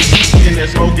fucking shit. And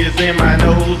that smoke is in my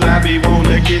nose. I be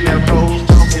wanna get that pose.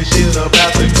 Shit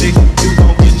about the chick, you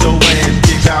gon' get your ass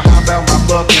kicked out. How about my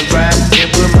fucking ride? And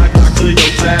put my cock to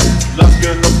your side. Lock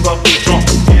in the fucking trunk.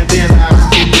 And then I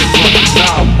get this one.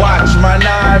 Now watch my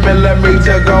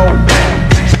 9mm go bang.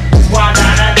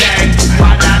 Wadadadang,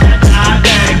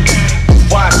 wadadadang.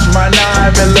 Watch my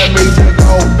 9mm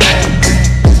go bang.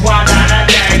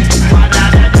 Wadadadang,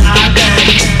 wadadadang.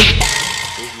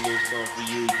 This a little something for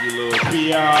you, you little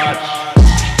biatch.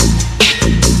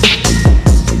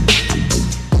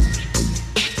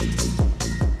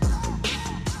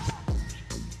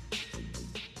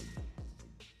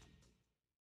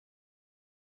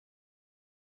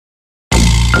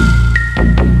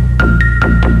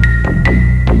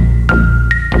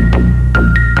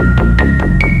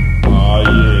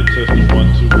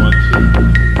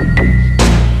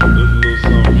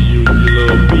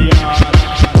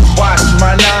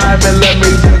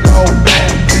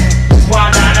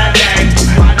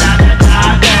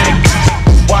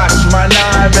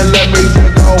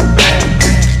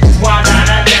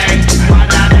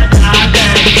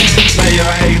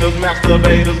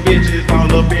 Masturbators, bitches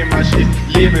all up in my shit.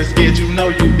 Living scared, you know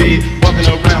you did. Walking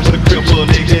around with a cripple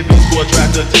nigga. That bitch boy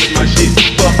tried to take my shit.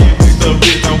 Fuck you with the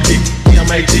wrist on kick.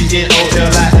 MAGNOLIA,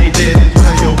 that is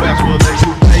where your ass will let you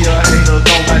pay your haters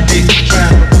on my dick.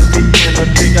 Trying to put me in the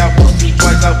dick. I fucked you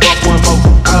twice, I fucked one more.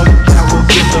 All the cowards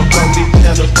in the road, these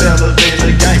fellas in the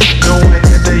game. Knowing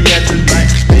that they at this night.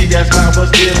 Big ass car,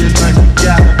 but still this night.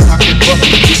 Yeah, I'm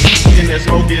fucking shit. And that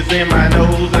smoke is in my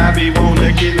nose. I be wanna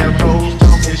get that pose.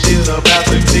 Shit about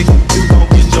the chick, you gon'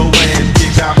 get your ass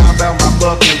kicked out. How about my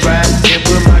fucking ride? And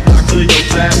put my cock to your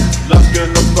side. Lock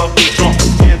in the fucking trunk.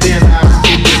 And then I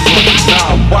get this one.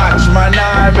 Now watch my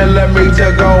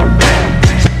 9mm go bang.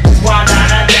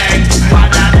 Wadadadang,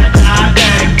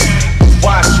 wadadadang.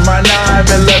 Watch my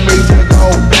 9mm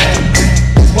go bang.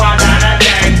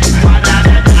 Wadadadang,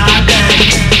 wadadadang.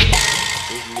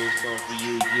 This a little something for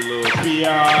you, you little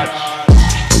biatch.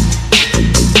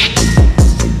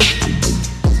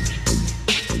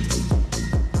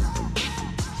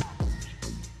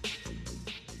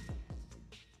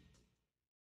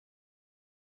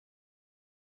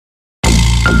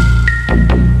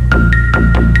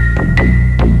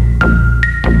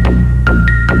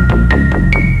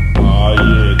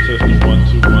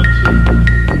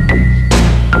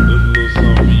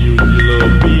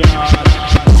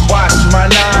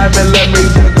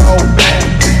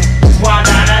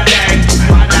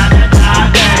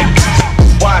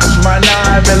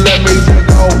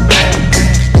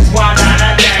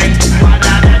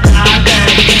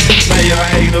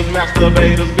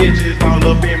 Masturbators, bitches all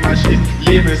up in my shit.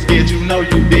 Living scared, you know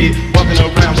you did. Walking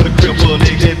around with a cripple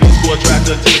nigga. That bitch boy tried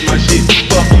to take my shit.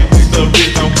 Fuck you with the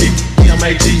wrist on kick.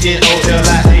 MAGNOLIA,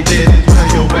 that is where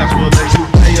your ass will let you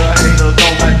pay your haters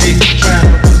on my dick. Trying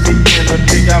to put me in the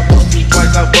dick.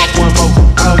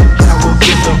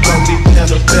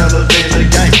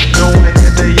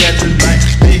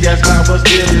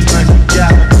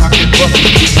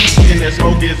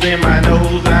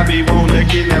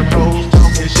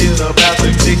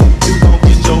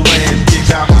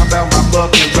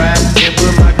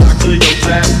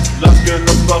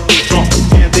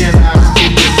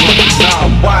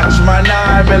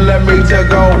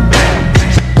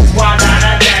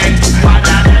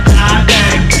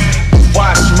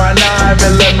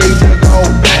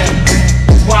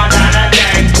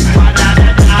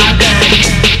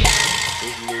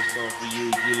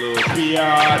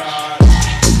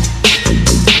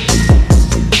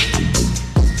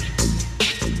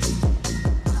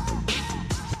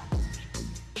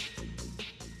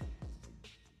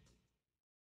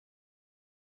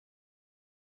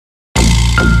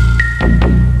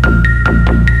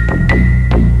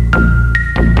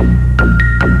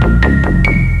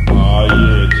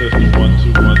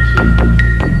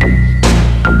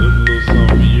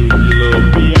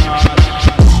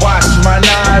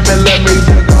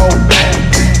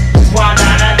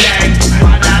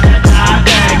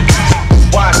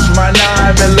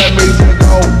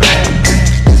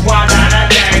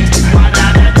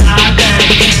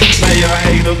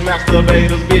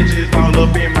 masturbators, bitches all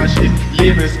up in my shit.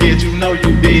 Living scared, you know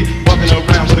you did. Walking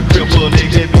around with a cripple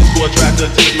nigga, that bitch boy tried to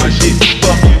take my shit.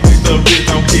 Fuck you with the wrist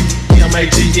on kick.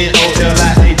 MAGNOLIA,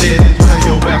 that is where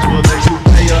your ass will let you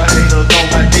pay your haters on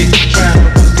my dick. Trying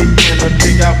to put me in a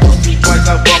kick, I fucked you twice,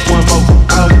 I fucked one more.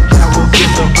 All you cowards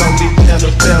in the flow, these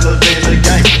fellas in the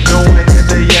game, knowing that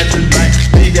they at this night.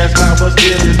 Big ass cloud, but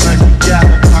still is nice. Got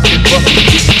a pocket fucking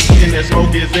shit, and that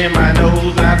smoke is in my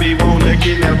nose. I be wanna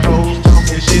kidnap hoes,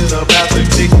 talking shit about the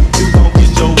dick. You gon'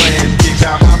 get your ass kicked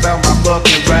out. How about my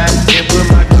fucking ride and put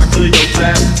my cock to your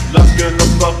side? Lock in the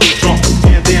fucking trunk,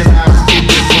 and then I get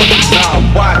this one. Now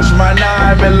watch my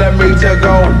 9mm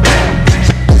go bang.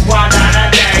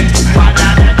 Wadadadang,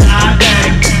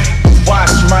 wadadadang.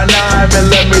 Watch my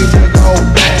 9mm go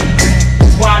bang.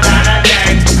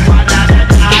 Wadadadang,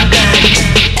 wadadadang.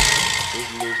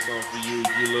 This a little song for you,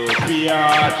 you little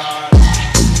biatch.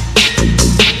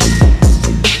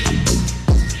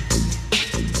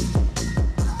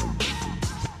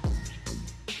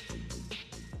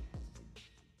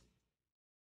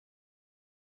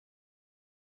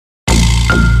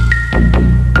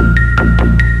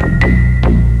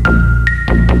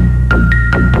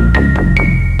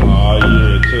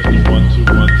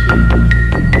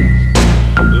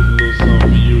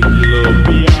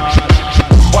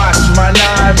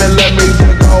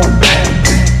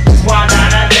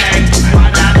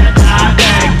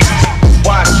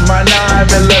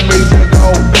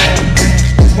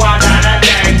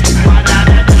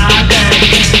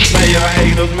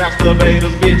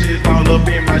 Masturbators, bitches all up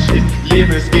in my shit.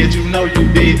 Living scared, you know you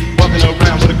did. Walking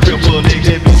around with a cripple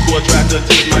nigga, that bitch boy tried to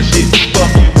take my shit. Fuck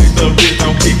you with the wrist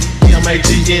on kick.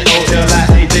 MAGNOLIA,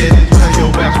 that is where your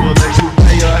ass will let you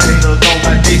pay your haters on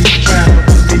my dick. Trying to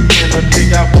put me in a kick,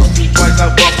 I fucked you twice,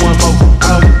 I fucked one more.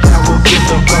 All you cowards in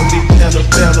the flow, these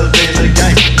fellas in the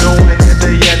game, knowing that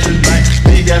they at this night.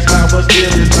 Big ass cloud, but still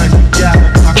is nice. Got a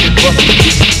pocket fucking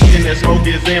shit, and that smoke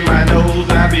is in my nose.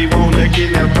 I be wanna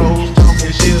kidnap hoes,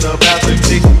 shit about the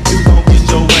dick, you gon' get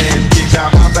your ass kicked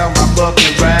out. How about my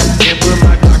fucking ride and put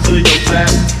my cock to your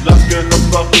side? Lock in the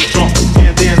fucking trunk,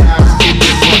 and then I get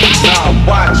this one. Now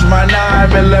watch my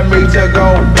 9mm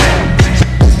go bang.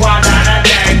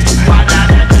 Wadadadang,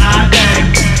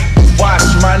 wadadadang. Watch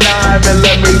my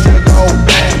 9mm go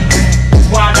bang.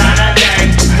 Wadadadang,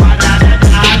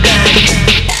 wadadadang.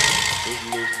 This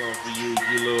a little song for you,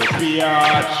 you little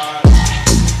biatch.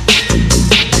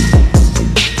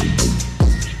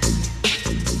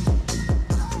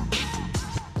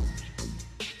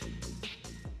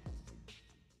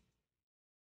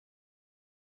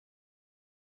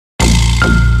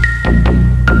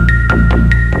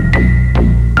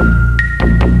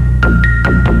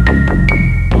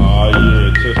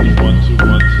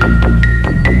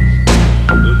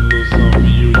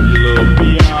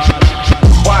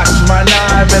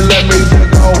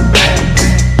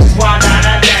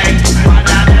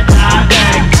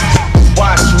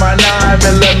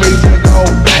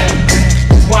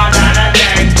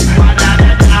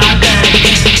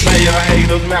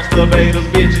 Masturbators,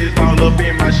 bitches all up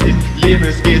in my shit.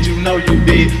 Living scared, you know you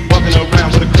did. Walking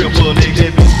around with a cripple nigga,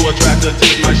 that bitch boy tried to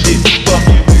take my shit. Fuck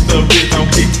you with the wrist on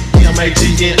kick.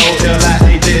 MAGNOLIA, that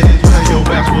is where your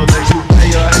ass will let you pay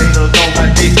your haters on my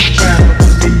dick. Trying to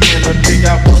put me in a kick,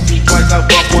 I fucked you twice, I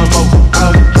fucked one more.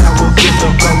 All you cowards in the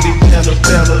flow, these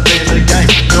fellas in the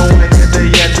game, knowing that they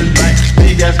at this night.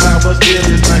 Big ass cloud, but still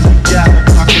is nice. Got a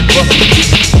pocket fucking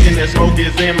shit, and that smoke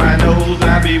is in my nose.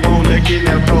 I be wanna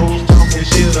kidnap hoes, talking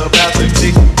shit about the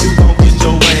dick. You gon' get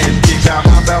your ass kicked out.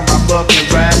 How about my fucking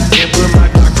ride and put my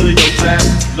cock to your side?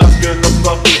 Lock in the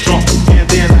fucking trunk, and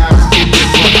then I get this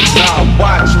one. Now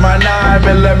watch my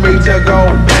 9mm go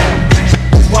bang.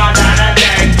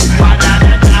 Wadadadang,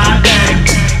 wadadadang.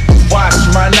 Watch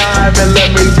my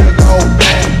 9mm go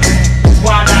bang.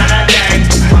 Wadadadang,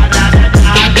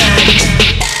 wadadadang.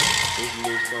 This a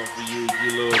little song for you, you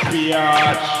little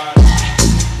biatch.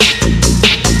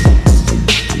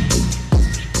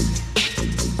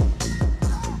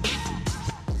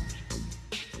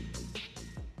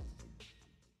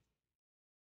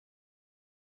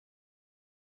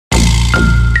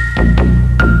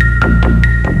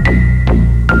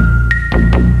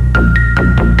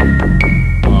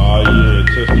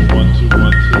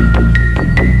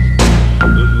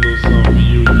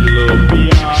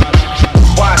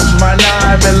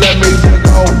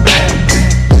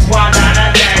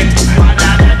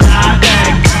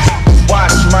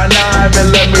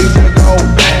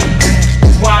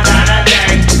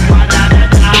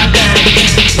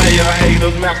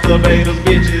 Masturbators,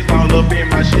 bitches all up in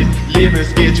my shit. Living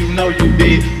scared, you know you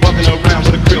did. Walking around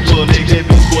with a cripple nigga, that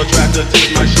bitch boy tried to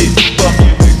take my shit. Fuck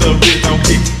you with the wrist on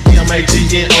kick.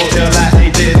 M-A-G-N-O-L-I-A.